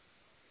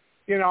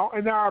 You know,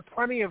 and there are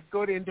plenty of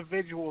good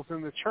individuals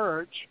in the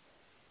church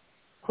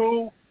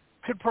who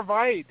could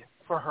provide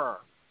for her.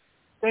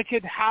 They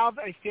could have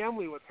a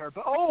family with her.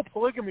 But,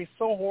 polygamy is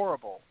so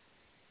horrible.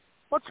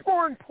 What's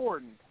more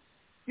important?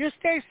 You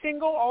stay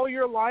single all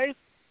your life,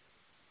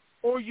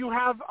 or you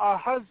have a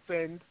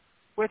husband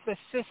with a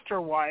sister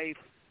wife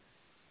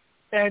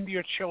and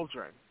your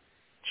children.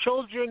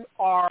 Children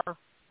are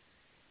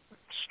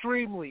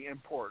extremely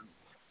important.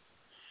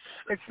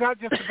 It's not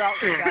just about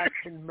sex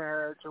and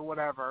marriage or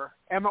whatever.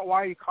 Emmett,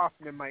 why are you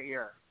coughing in my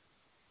ear?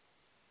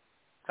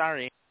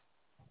 Sorry.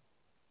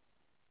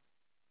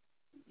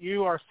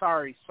 You are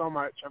sorry so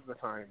much of the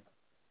time.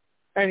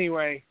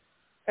 Anyway,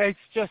 it's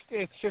just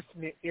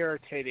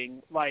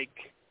irritating. Like,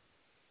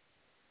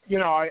 you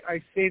know,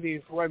 I see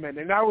these women,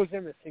 and I was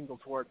in the singles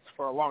wards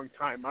for a long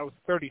time. I was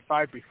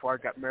 35 before I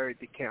got married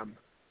to Kim.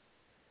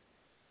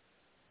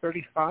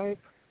 35?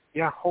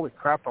 Yeah, holy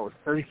crap, I was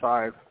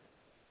 35.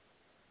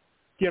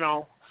 You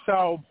know,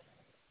 so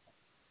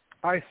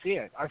I see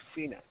it. I've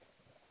seen it.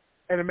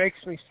 And it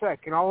makes me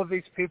sick. And all of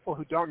these people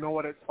who don't know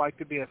what it's like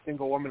to be a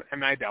single woman,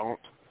 and I don't,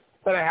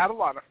 but I had a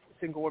lot of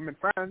single women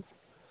friends.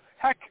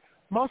 Heck,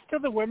 most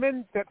of the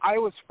women that I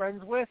was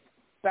friends with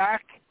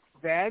back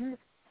then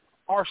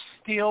are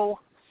still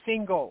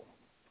single.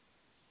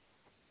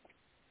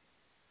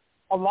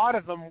 A lot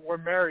of them were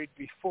married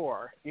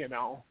before, you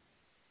know,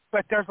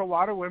 but there's a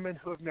lot of women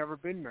who have never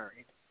been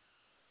married.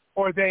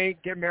 Or they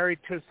get married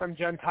to some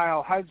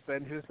Gentile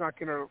husband who's not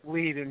going to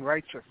lead in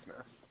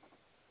righteousness.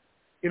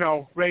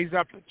 raise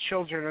up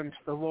children unto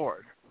the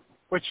Lord,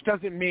 which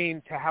doesn't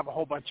mean to have a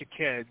whole bunch of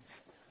kids.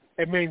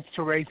 It means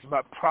to raise them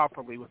up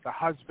properly with a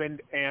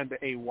husband and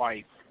a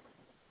wife.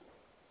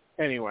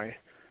 Anyway,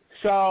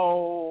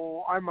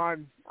 so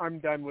I'm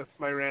done with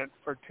my rant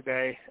for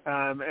today,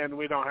 and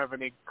we don't have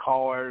any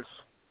callers,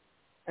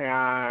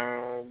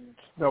 and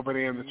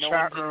nobody in the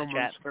chat room.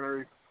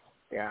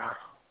 Yeah.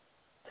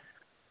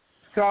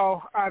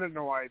 So I don't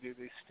know why I do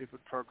these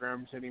stupid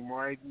programs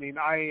anymore. I mean,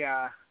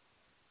 I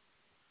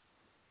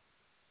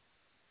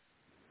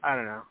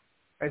don't know.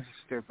 It's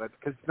stupid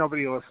because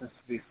nobody listens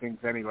to these things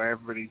anyway.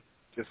 Everybody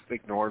just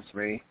ignores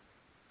me.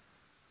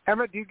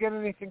 Emmett, do you get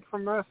anything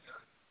from this?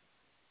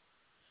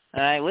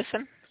 I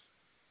listen.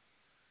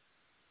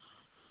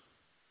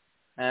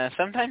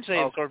 Sometimes I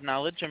absorb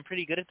knowledge. I'm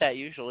pretty good at that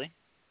usually.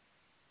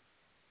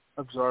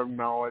 Absorb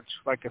knowledge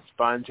like a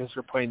sponge as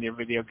you're playing your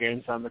video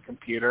games on the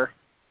computer.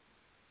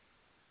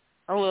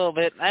 A little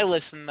bit. I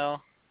listen,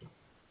 though.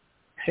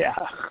 Yeah.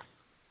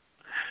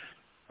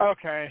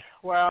 Okay,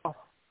 well,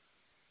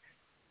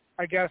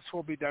 I guess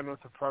we'll be done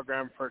with the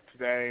program for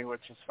today,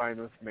 which is fine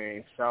with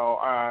me.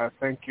 So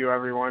thank you,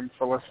 everyone,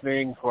 for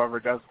listening, whoever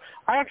does.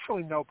 I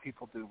actually know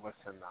people do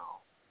listen now.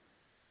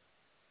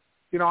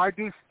 I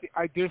do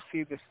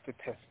see the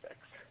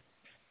statistics.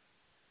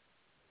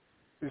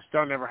 Just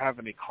don't ever have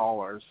any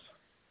callers.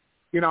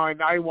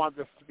 And I want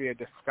this to be a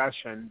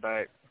discussion,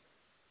 but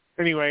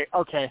anyway,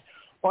 okay.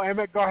 Well,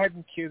 Emmett, go ahead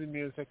and cue the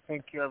music.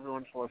 Thank you,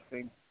 everyone, for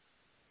listening.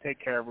 Take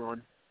care,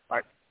 everyone.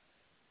 Bye.